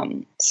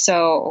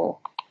 So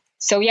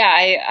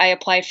I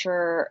applied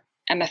for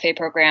MFA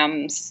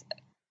programs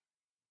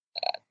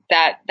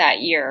that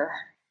year,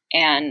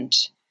 and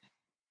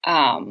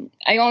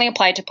I only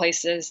applied to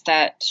places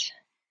that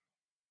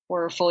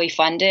were fully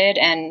funded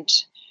and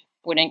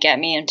wouldn't get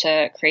me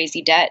into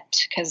crazy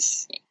debt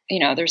because,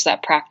 there's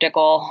that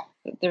practical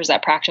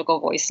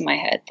voice in my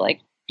head,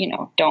 like,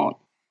 don't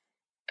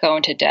go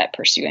into debt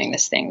pursuing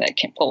this thing that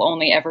will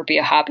only ever be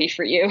a hobby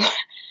for you.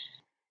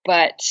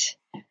 But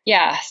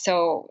yeah,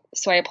 so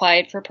I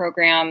applied for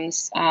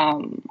programs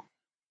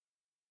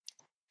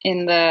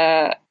in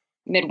the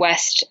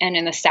Midwest and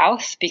in the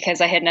South because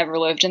I had never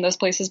lived in those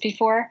places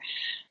before,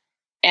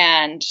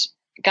 and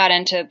got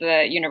into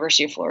the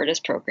University of Florida's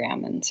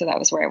program. And so that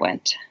was where I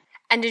went.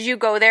 And did you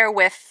go there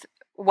with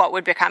what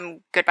would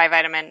become Goodbye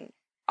Vitamin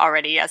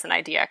already as an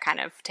idea kind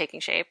of taking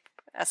shape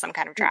as some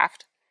kind of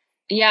draft?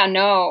 Yeah,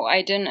 no,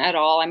 I didn't at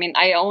all. I mean,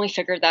 I only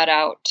figured that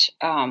out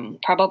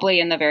probably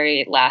in the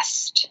very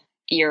last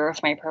year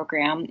of my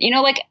program.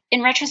 Like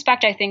in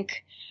retrospect, I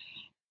think,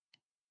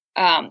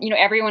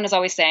 everyone is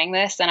always saying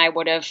this, and I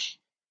would have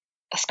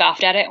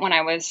scoffed at it when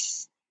I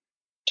was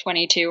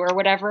 22 or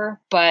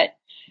whatever, but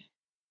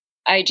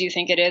I do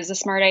think it is a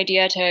smart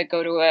idea to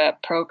go to a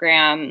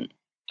program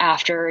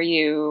after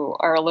you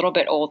are a little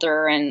bit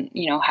older and,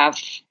 have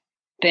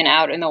been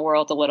out in the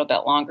world a little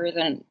bit longer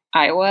than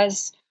I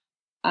was.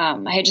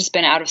 I had just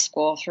been out of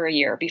school for a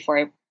year before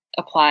I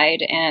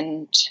applied.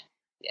 And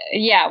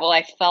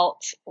I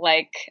felt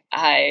like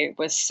I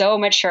was so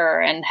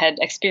mature and had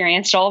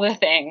experienced all the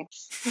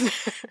things.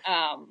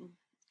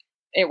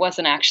 It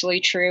wasn't actually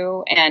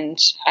true. And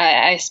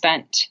I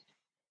spent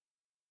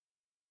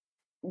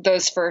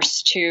those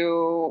first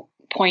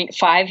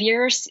 2.5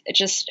 years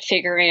just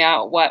figuring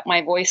out what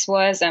my voice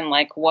was and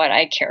like what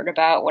I cared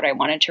about, what I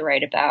wanted to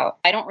write about.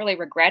 I don't really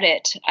regret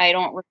it.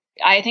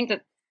 I think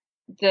that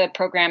the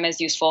program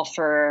is useful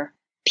for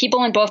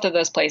people in both of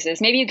those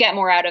places. Maybe you get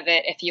more out of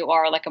it if you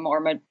are like a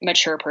more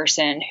mature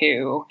person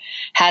who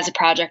has a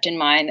project in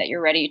mind that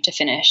you're ready to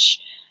finish.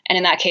 And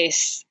in that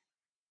case,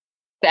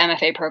 the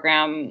MFA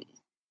program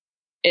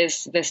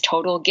is this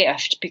total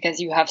gift because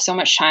you have so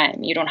much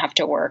time. You don't have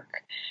to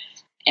work.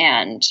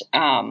 And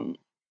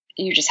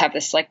you just have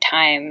this like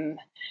time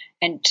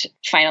and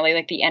finally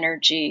like the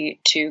energy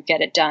to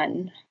get it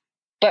done.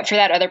 But for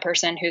that other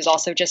person who's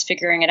also just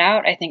figuring it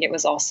out, I think it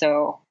was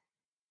also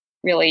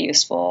really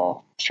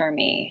useful for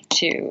me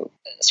to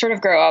sort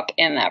of grow up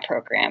in that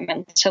program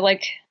and to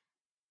like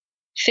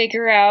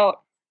figure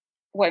out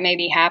what made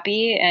me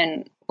happy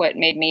and what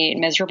made me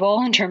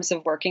miserable in terms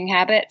of working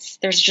habits.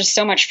 There's just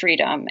so much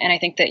freedom. And I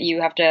think that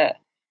you have to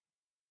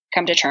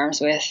come to terms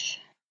with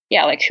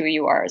like who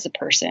you are as a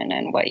person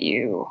and what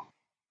you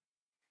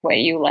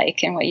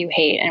like and what you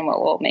hate and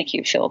what will make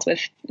you filled with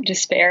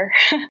despair.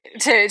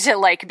 to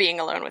like being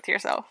alone with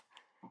yourself.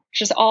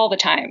 Just all the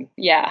time.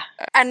 Yeah.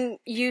 And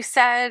you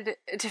said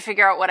to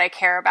figure out what I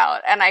care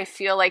about. And I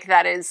feel like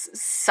that is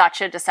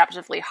such a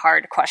deceptively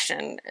hard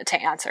question to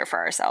answer for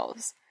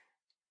ourselves.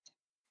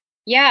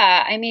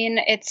 Yeah. I mean,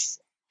 it's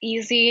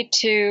easy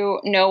to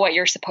know what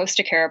you're supposed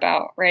to care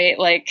about, right?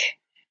 Like,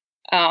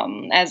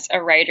 as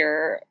a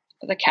writer,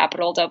 the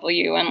capital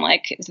W, and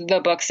like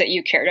the books that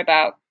you cared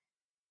about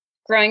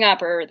growing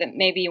up or that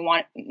maybe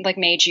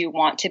made you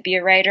want to be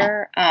a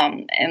writer,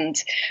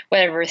 and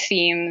whatever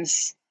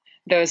themes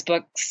those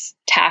books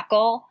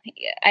tackle.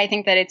 I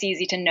think that it's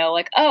easy to know,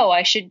 like, oh,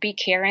 I should be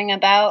caring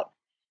about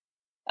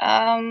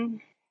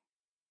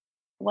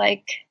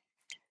like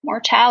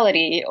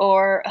mortality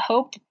or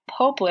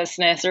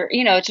hopelessness, or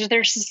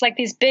there's just like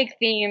these big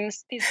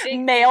themes, these big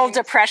male themes.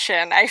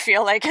 depression, I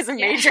feel like, is a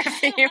major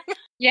theme.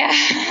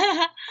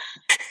 Yeah.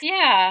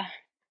 Yeah.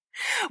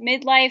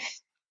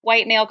 Midlife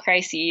white male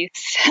crises.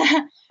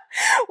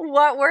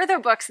 What were the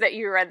books that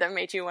you read that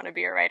made you want to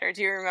be a writer?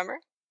 Do you remember?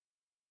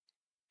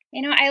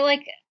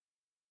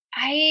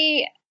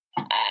 I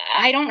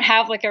don't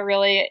have like a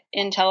really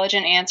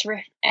intelligent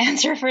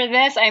answer for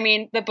this. I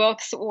mean, the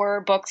books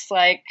were books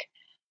like,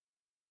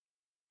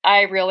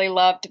 I really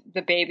loved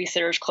The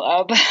Babysitter's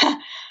Club.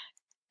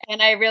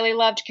 And I really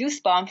loved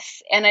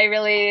Goosebumps. And I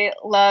really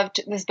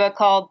loved this book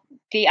called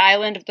The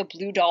Island of the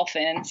Blue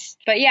Dolphins.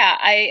 But yeah,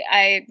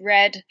 I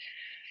read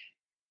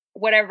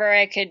whatever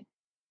I could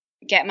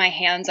get my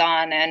hands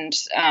on, and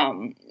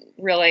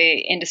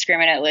really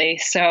indiscriminately.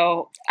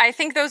 So I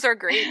think those are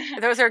great.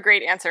 Those are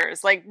great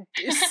answers. Like,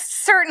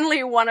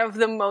 certainly one of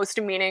the most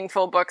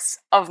meaningful books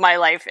of my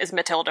life is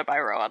Matilda by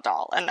Roald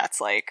Dahl. And that's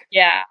like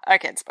a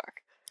kid's book.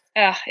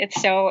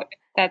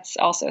 That's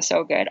also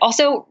so good.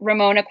 Also,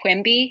 Ramona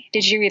Quimby.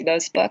 Did you read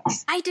those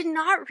books? I did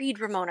not read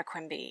Ramona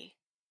Quimby.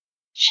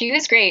 She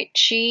was great.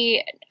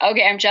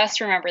 I'm just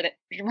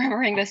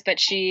remembering this,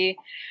 but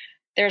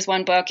there's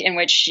one book in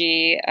which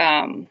she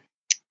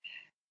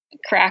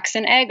cracks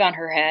an egg on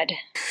her head.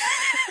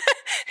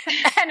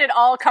 And it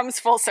all comes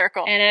full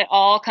circle.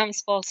 Talk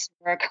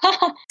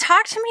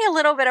to me a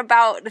little bit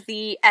about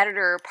the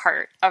editor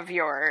part of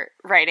your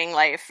writing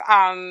life.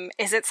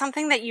 Is it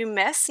something that you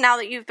miss now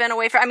that you've been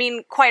away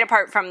quite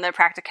apart from the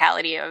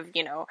practicality of,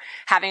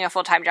 having a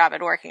full-time job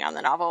and working on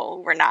the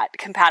novel were not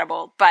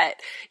compatible, but,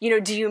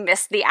 do you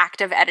miss the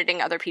act of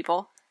editing other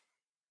people?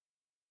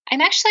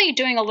 I'm actually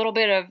doing a little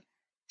bit of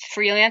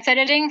freelance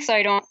editing, so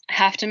I don't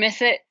have to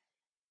miss it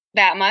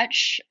that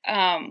much.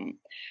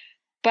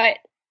 But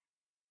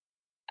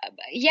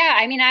yeah,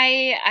 I mean,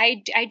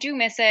 I do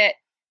miss it.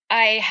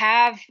 I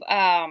have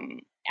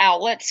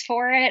outlets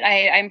for it.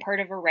 I'm part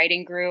of a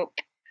writing group,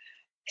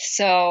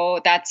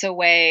 so that's a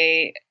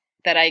way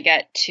that I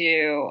get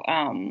to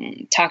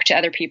talk to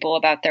other people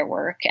about their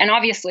work. And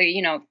obviously,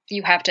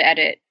 you have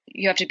to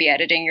be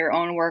editing your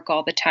own work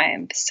all the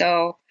time.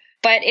 So,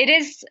 but it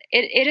is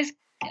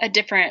a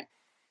different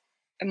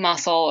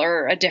muscle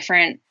or a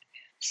different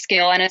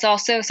skill, and it's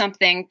also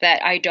something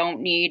that I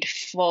don't need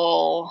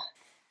full.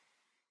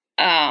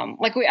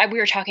 Like we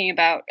were talking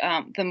about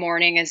the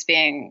morning as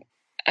being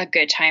a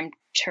good time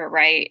to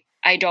write.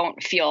 I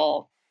don't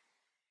feel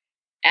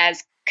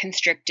as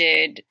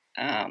constricted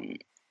by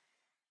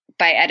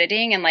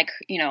editing, and like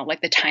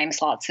the time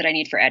slots that I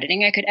need for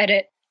editing. I could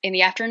edit in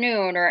the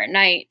afternoon or at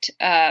night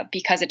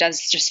because it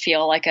does just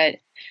feel like a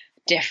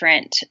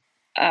different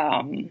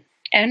and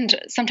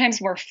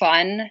sometimes more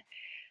fun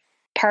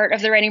part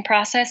of the writing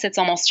process. It's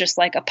almost just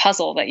like a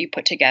puzzle that you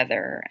put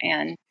together.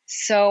 And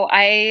so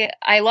I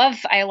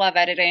love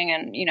editing,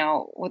 and,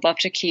 would love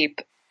to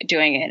keep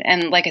doing it.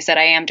 And like I said,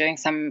 I am doing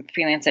some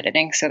freelance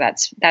editing. So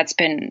that's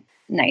been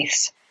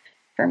nice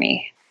for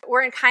me.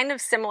 We're in kind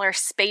of similar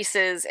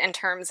spaces in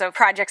terms of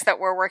projects that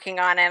we're working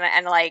on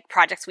and like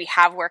projects we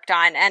have worked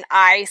on. And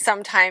I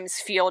sometimes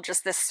feel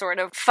just this sort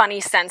of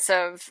funny sense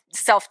of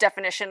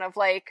self-definition of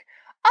like,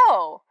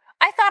 oh,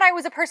 I thought I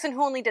was a person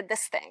who only did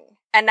this thing,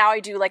 and now I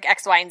do like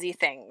X, Y, and Z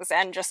things,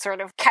 and just sort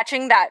of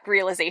catching that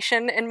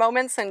realization in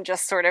moments and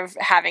just sort of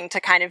having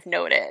to kind of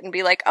note it and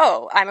be like,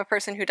 oh, I'm a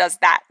person who does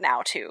that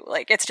now too.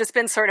 Like, it's just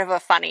been sort of a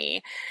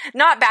funny,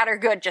 not bad or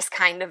good, just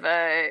kind of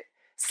a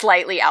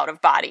slightly out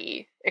of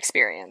body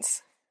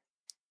experience.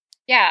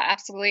 Yeah,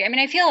 absolutely. I mean,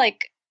 I feel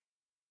like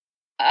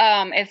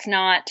it's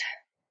not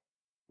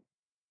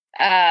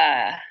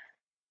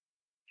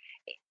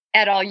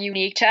at all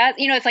unique to us.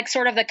 It's like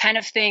sort of the kind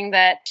of thing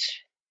that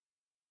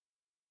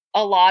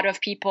a lot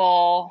of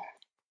people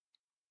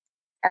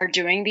are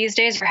doing these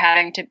days, or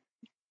having to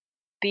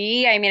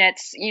be. I mean,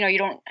 it's, you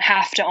don't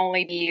have to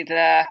only be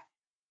the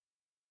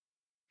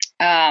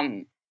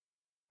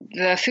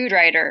food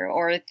writer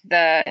or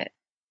the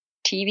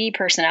TV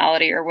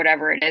personality or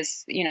whatever it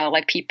is.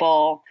 Like,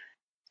 people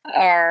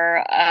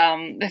are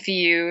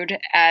viewed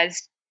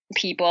as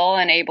people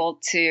and able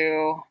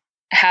to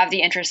have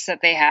the interests that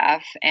they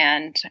have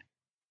and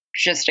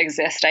just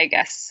exist, I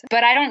guess.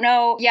 But I don't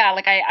know. Yeah.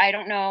 Like, I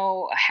don't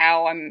know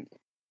how I'm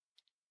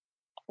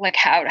like,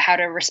 how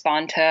to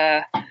respond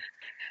to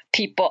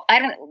people.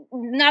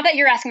 Not that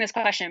you're asking this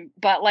question,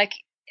 but like,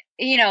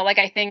 like,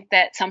 I think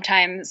that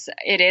sometimes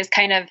it is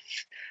kind of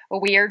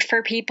weird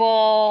for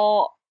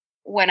people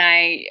when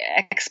I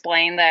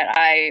explain that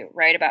I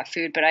write about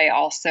food, but I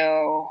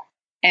also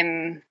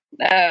am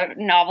a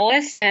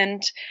novelist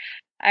and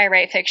I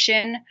write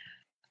fiction.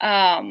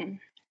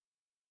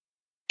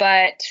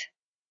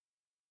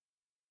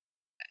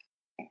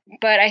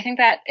 But I think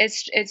that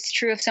it's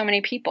true of so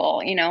many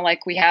people,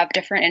 like, we have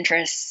different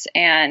interests,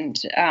 and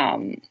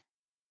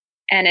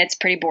it's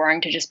pretty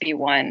boring to just be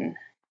one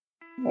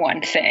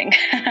thing.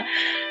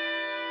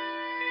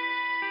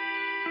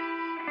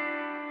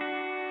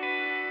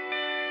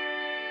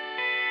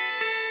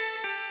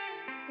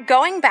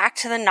 Going back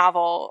to the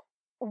novel,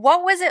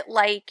 what was it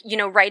like,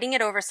 writing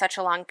it over such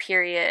a long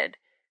period?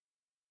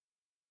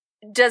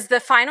 Does the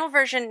final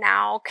version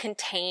now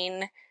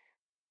contain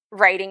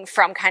writing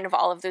from kind of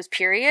all of those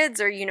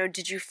periods? Or,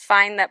 did you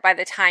find that by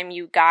the time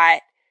you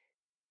got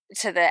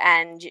to the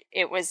end,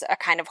 it was a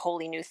kind of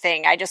wholly new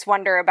thing? I just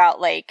wonder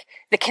about like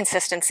the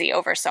consistency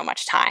over so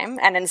much time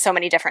and in so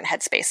many different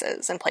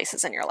headspaces and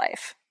places in your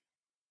life.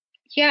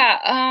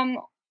 Yeah.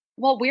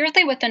 Well,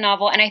 weirdly with the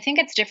novel, and I think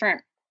it's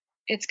different,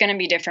 it's going to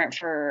be different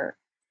for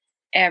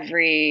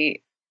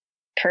every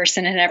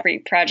person and every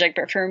project.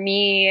 But for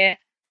me,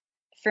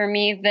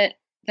 the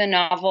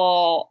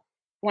novel,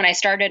 when I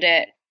started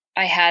it,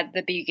 I had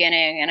the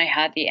beginning and I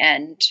had the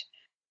end,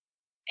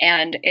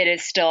 and it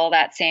is still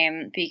that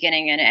same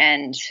beginning and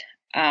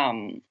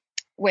end,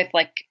 with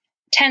like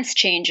tense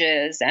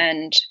changes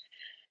and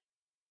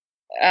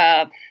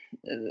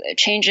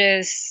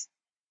changes.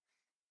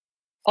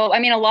 Oh, I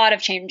mean, a lot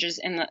of changes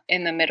in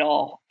the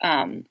middle,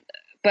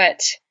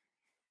 but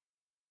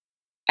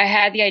I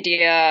had the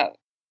idea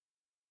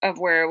of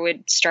where it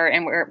would start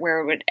and where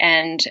it would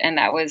end, and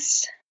that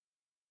was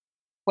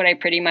what I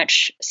pretty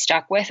much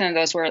stuck with. And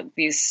those were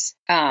these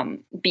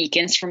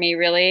beacons for me,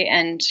 really.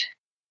 And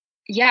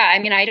yeah, I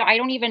mean, I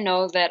don't even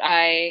know that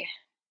I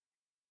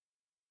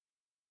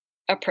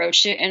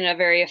approached it in a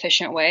very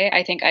efficient way.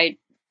 I think I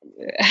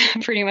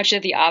pretty much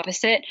did the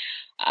opposite.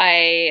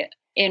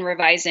 In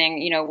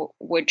revising,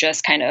 would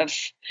just kind of,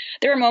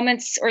 there were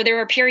moments or there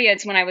were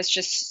periods when I was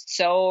just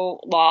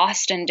so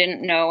lost and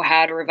didn't know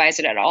how to revise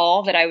it at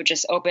all that I would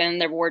just open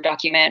the Word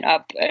document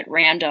up at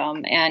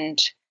random and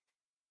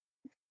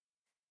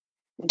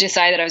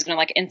decide that I was going to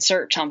like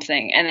insert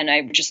something, and then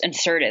I would just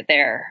insert it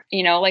there,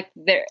 like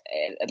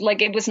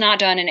it was not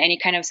done in any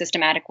kind of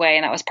systematic way.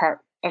 And that was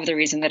part of the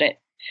reason that it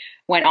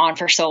went on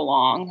for so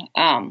long.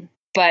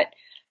 But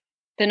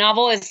the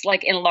novel is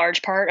like in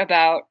large part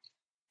about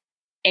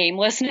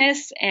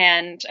aimlessness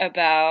and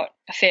about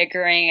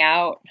figuring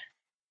out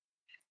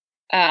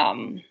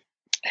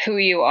who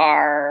you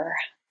are.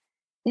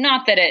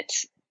 Not that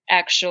it's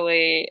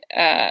actually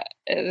that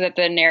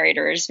the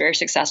narrator is very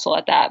successful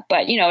at that,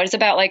 but it's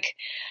about like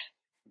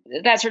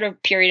that sort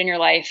of period in your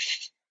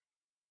life,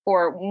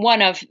 or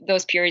one of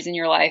those periods in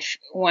your life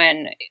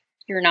when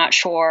you're not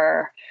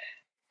sure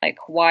like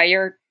why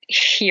you're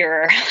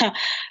here,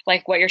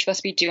 like what you're supposed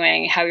to be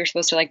doing, how you're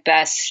supposed to like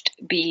best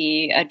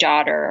be a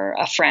daughter,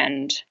 a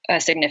friend, a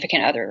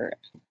significant other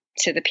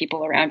to the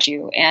people around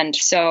you. And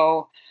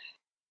so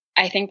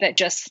I think that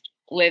just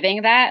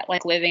living that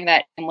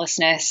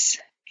aimlessness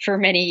for over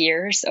many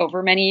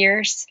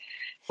years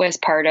was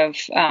part of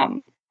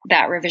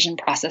that revision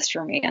process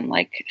for me, and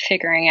like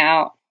figuring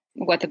out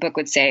what the book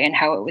would say and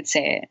how it would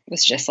say it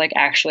was just like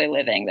actually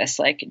living this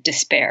like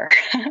despair.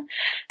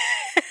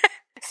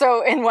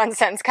 So in one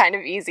sense, kind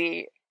of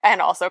easy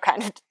and also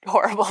kind of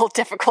horrible,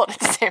 difficult at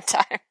the same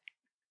time.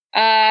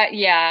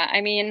 Yeah.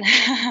 I mean,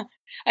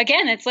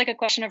 again, it's like a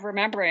question of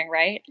remembering,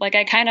 right? Like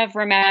I kind of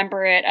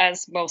remember it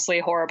as mostly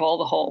horrible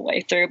the whole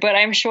way through, but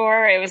I'm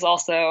sure it was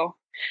also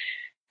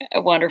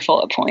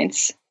wonderful at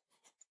points.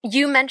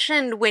 You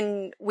mentioned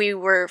when we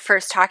were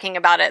first talking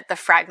about it, the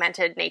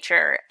fragmented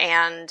nature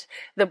and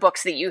the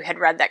books that you had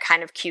read that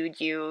kind of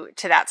cued you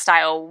to that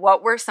style.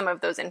 What were some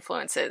of those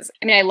influences?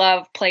 I mean, I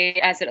love Play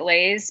As It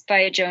Lays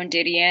by Joan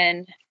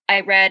Didion. I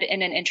read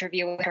in an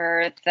interview with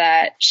her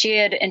that she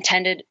had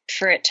intended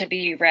for it to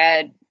be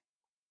read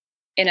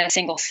in a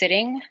single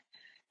sitting,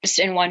 just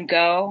in one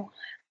go.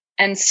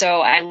 And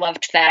so I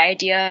loved that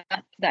idea,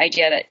 the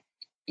idea that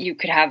you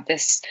could have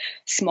this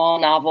small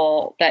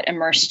novel that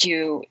immersed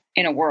you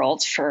in a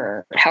world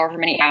for however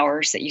many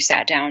hours that you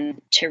sat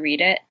down to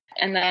read it.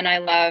 And then I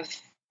love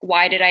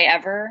Why Did I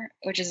Ever,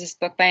 which is this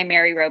book by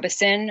Mary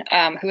Robeson,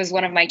 who was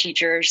one of my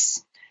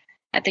teachers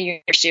at the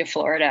University of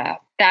Florida.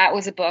 That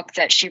was a book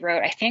that she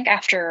wrote, I think,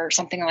 after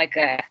something like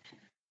a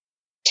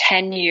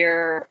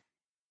 10-year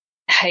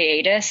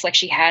hiatus. Like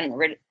she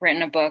hadn't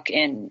written a book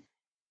in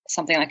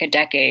something like a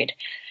decade.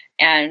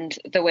 And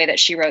the way that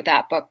she wrote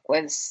that book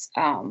was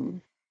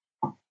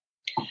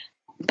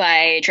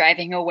by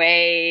driving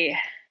away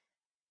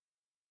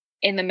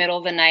in the middle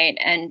of the night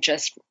and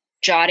just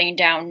jotting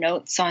down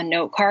notes on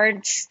note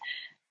cards,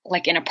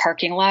 like in a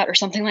parking lot or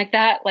something like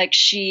that. Like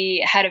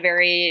she had a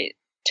very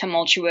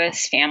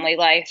tumultuous family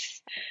life.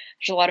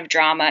 There's a lot of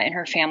drama in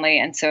her family.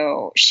 And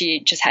so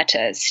she just had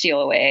to steal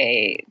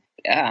away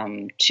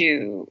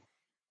to,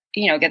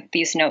 get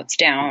these notes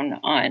down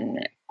on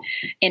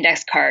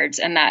index cards.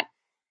 And that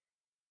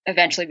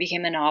eventually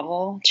became the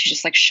novel. She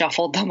just like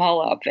shuffled them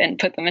all up and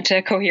put them into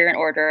a coherent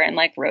order and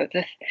like wrote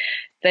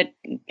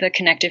the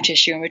connective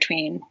tissue in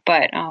between.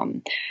 But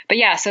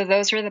yeah, so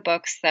those were the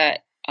books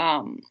that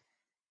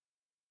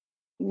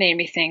made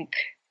me think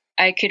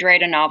I could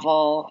write a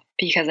novel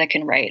because I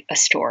can write a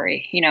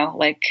story,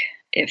 like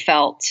it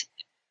felt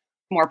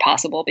more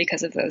possible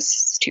because of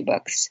those two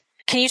books.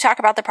 Can you talk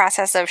about the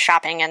process of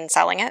shopping and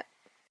selling it?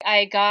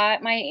 I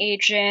got my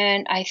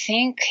agent, I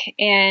think,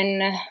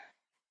 in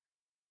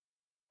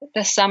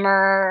the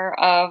summer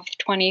of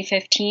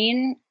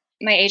 2015.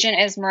 my agent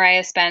is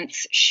Mariah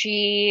Spence.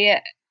 She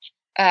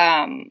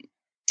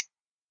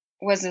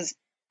was his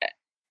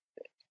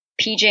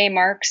PJ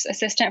Mark's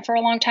assistant for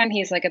a long time.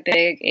 He's like a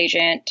big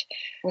agent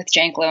with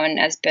Janklow and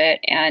Nesbitt,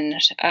 and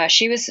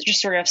she was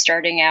just sort of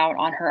starting out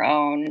on her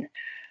own.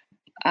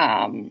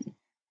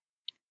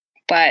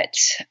 But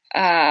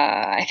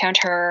I found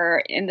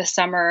her in the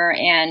summer,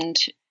 and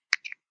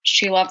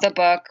she loved the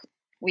book.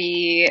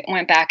 We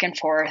went back and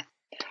forth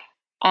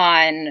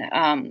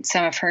on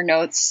some of her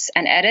notes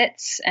and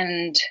edits,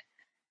 and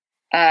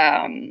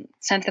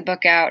sent the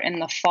book out in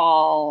the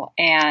fall.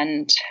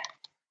 And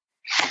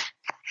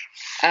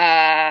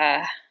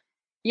yeah,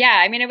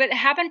 I mean, it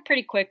happened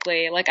pretty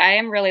quickly. Like, I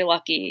am really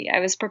lucky. I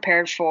was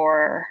prepared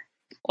for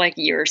like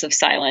years of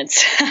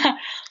silence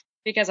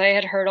because I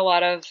had heard a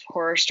lot of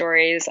horror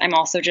stories. I'm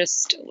also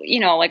just,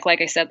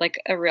 like I said, like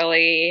a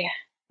really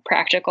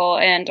practical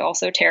and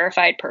also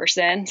terrified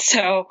person.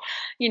 So,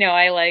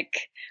 I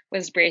like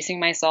was bracing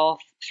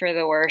myself for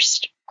the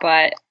worst,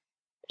 but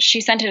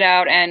she sent it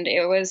out, and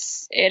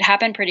it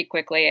happened pretty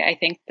quickly. I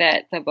think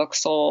that the book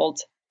sold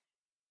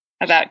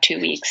about 2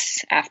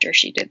 weeks after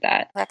she did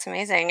that. That's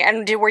amazing.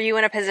 And were you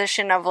in a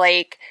position of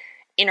like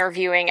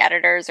interviewing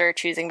editors or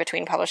choosing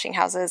between publishing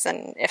houses?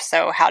 And if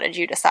so, how did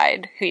you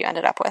decide who you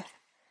ended up with?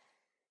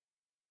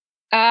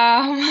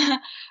 I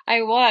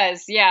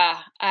was, yeah.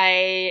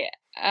 I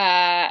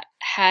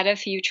had a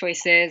few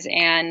choices,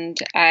 and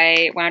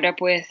I wound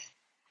up with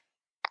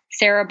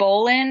Sarah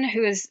Bolin,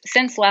 who has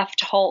since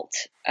left Holt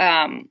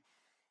to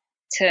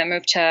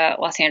move to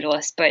Los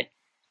Angeles, but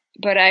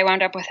I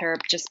wound up with her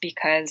just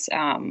because,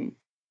 I mean,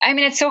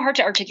 it's so hard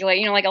to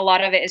articulate, like a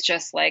lot of it is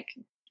just like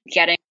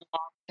getting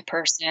along with the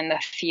person, the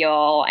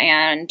feel,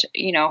 and,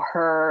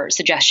 her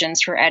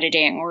suggestions for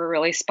editing were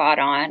really spot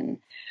on.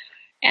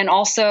 And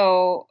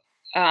also,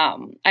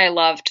 I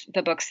loved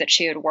the books that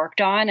she had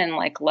worked on, and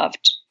like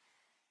loved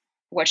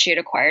what she had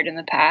acquired in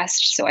the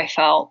past. So I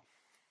felt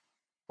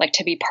like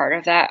to be part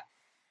of that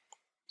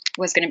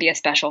was going to be a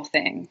special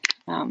thing.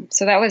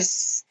 So that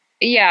was,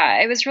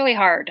 yeah, it was really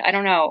hard. I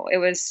don't know. It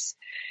was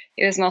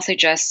mostly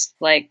just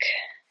like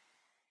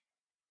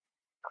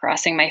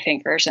crossing my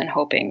fingers and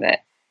hoping that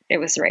it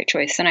was the right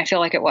choice. And I feel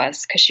like it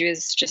was, because she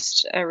was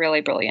just a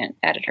really brilliant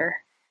editor.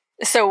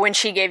 So when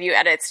she gave you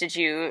edits, did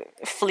you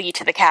flee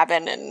to the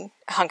cabin and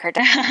hunker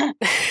down?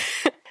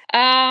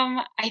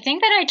 I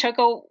think that I took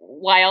a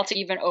while to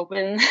even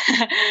open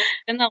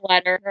in the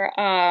letter.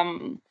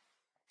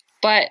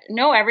 But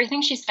no,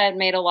 everything she said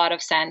made a lot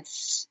of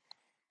sense.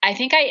 I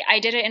think I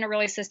did it in a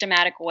really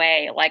systematic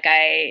way. Like,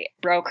 I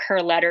broke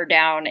her letter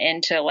down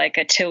into like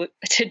a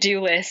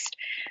to-do list,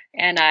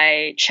 and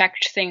I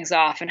checked things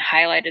off and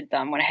highlighted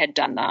them when I had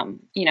done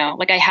them.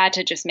 Like I had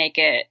to just make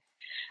it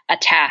a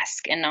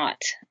task and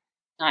not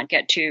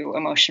get too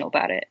emotional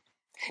about it.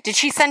 Did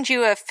she send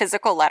you a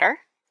physical letter?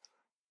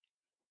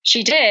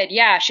 She did,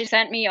 yeah. She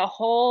sent me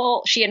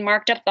she had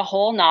marked up the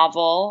whole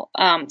novel.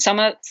 Some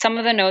of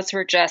the notes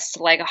were just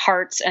like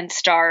hearts and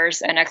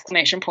stars and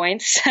exclamation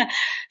points.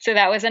 So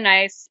that was a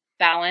nice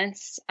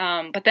balance.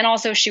 But then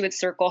also she would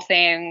circle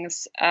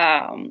things.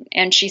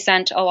 And she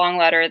sent a long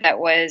letter that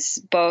was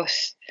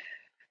both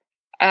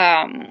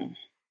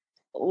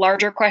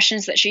larger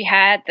questions that she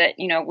had that,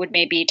 would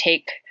maybe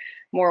take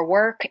more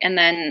work, and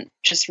then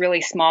just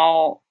really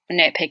small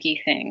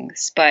nitpicky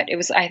things. But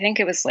I think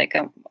it was like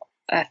a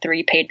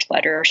 3-page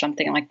letter or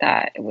something like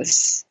that. It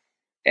was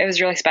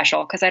really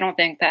special, because I don't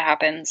think that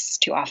happens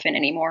too often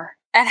anymore.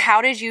 And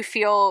how did you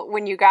feel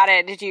when you got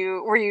it?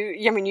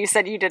 You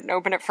said you didn't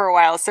open it for a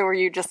while, so were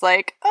you just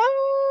like,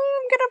 oh,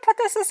 I'm going to put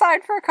this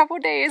aside for a couple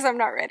of days, I'm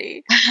not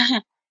ready?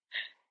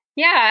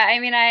 Yeah, I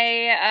mean,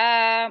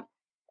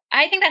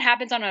 I think that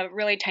happens on a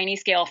really tiny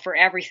scale for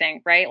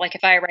everything, right? Like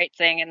if I write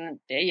thing and,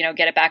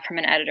 get it back from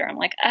an editor, I'm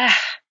like,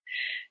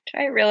 do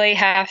I really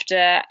have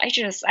to, I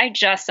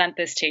just sent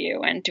this to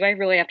you, and do I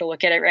really have to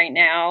look at it right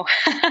now?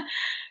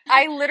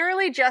 I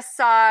literally just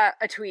saw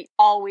a tweet,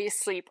 always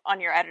sleep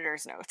on your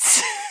editor's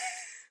notes.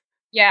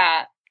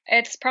 Yeah,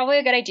 it's probably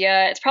a good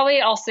idea. It's probably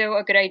also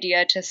a good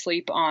idea to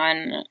sleep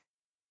on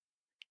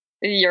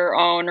your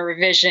own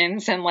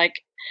revisions, and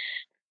like,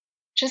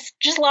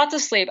 just lots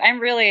of sleep.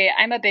 I'm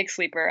a big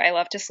sleeper. I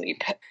love to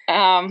sleep.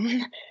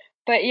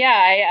 But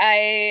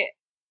yeah,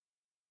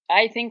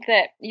 I think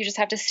that you just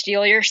have to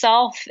steel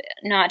yourself,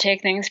 not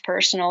take things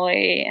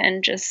personally,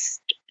 and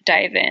just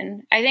dive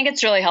in. I think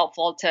it's really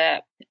helpful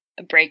to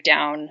break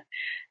down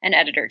an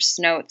editor's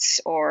notes,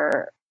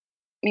 or,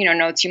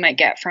 notes you might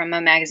get from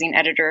a magazine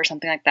editor or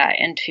something like that,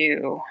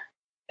 into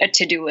a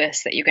to-do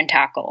list that you can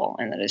tackle.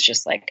 And that is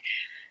just like,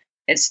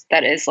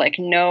 that is like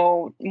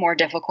no more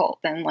difficult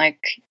than like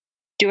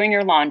doing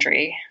your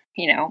laundry.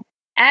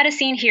 Add a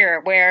scene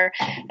here where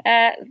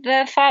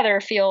the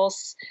father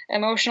feels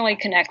emotionally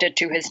connected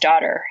to his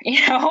daughter,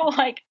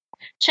 like,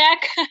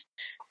 check.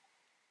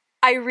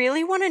 I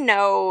really want to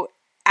know,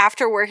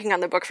 after working on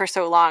the book for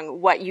so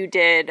long, what you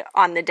did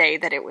on the day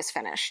that it was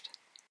finished.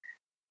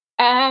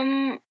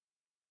 I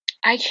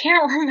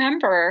can't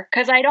remember,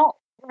 because I don't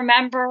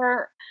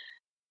remember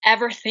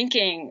ever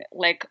thinking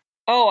like,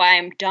 oh,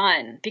 I'm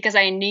done, because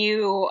I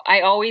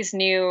always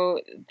knew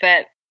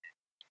that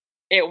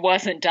it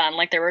wasn't done.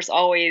 Like there was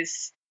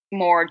always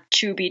more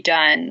to be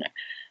done.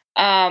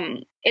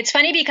 It's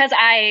funny because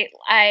I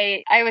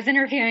was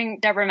interviewing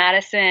Deborah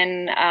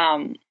Madison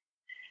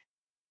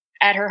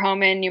at her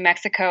home in New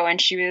Mexico, and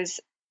she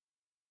was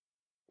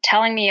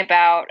telling me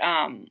about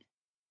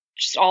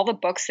just all the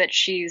books that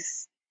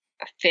she's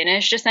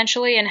finished,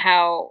 essentially, and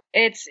how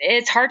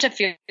it's hard to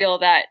feel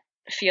that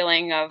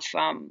feeling of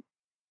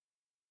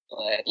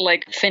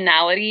like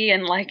finality,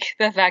 and like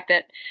the fact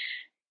that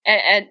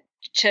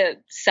to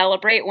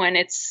celebrate when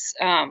it's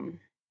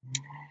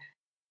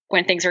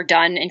when things are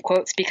done, in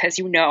quotes, because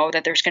you know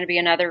that there's going to be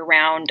another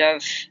round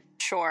of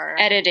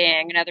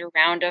editing, another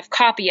round of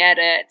copy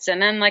edits,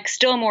 and then like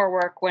still more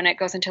work when it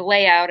goes into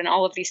layout and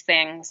all of these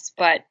things.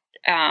 But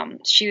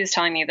she was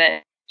telling me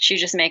that she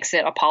just makes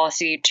it a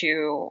policy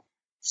to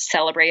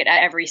celebrate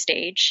at every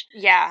stage.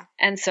 Yeah.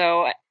 And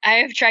so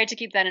I've tried to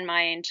keep that in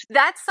mind.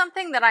 That's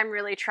something that I'm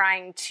really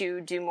trying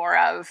to do more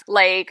of.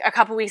 Like a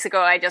couple weeks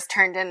ago, I just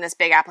turned in this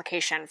big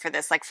application for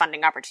this like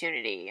funding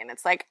opportunity. And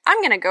it's like, I'm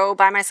going to go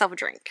buy myself a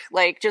drink.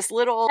 Like just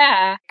little,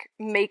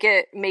 make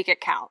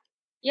it count.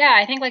 Yeah.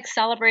 I think like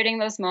celebrating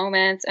those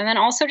moments, and then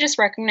also just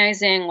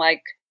recognizing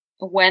like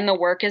when the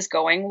work is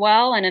going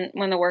well, and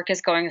when the work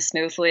is going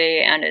smoothly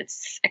and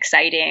it's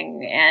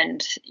exciting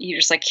and you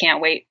just like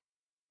can't wait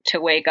to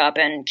wake up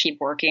and keep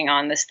working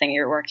on this thing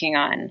you're working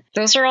on.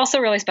 Those are also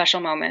really special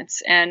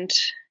moments, and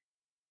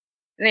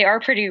they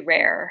are pretty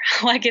rare.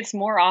 Like it's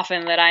more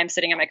often that I'm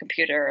sitting at my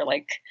computer,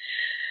 like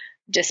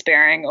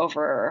despairing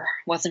over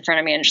what's in front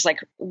of me and just like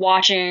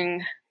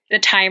watching the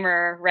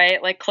timer,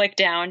 right? Like click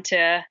down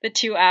to the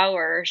 2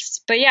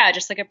 hours. But yeah,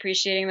 just like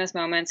appreciating those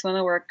moments when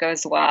the work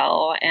goes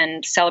well,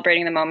 and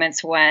celebrating the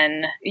moments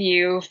when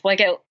you've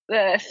like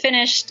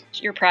finished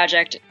your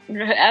project,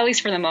 at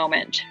least for the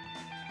moment.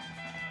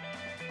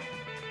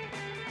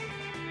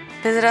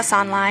 Visit us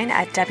online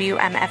at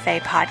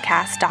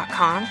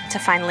WMFApodcast.com to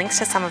find links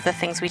to some of the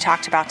things we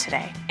talked about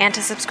today, and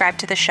to subscribe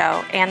to the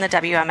show and the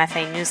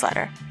WMFA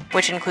newsletter,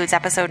 which includes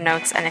episode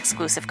notes and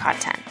exclusive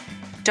content.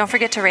 Don't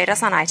forget to rate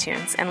us on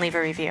iTunes and leave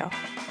a review.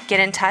 Get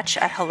in touch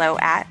at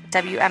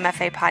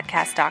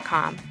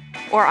hello@WMFApodcast.com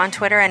or on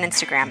Twitter and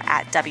Instagram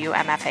at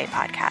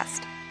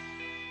WMFApodcast.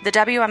 The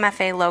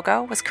WMFA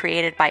logo was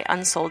created by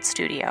Unsold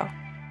Studio,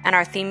 and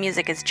our theme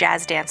music is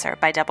Jazz Dancer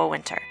by Double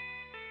Winter.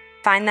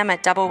 Find them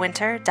at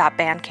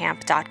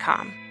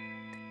doublewinter.bandcamp.com.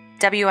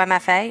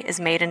 WMFA is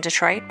made in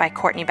Detroit by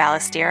Courtney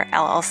Ballastier,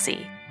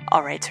 LLC.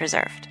 All rights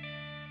reserved.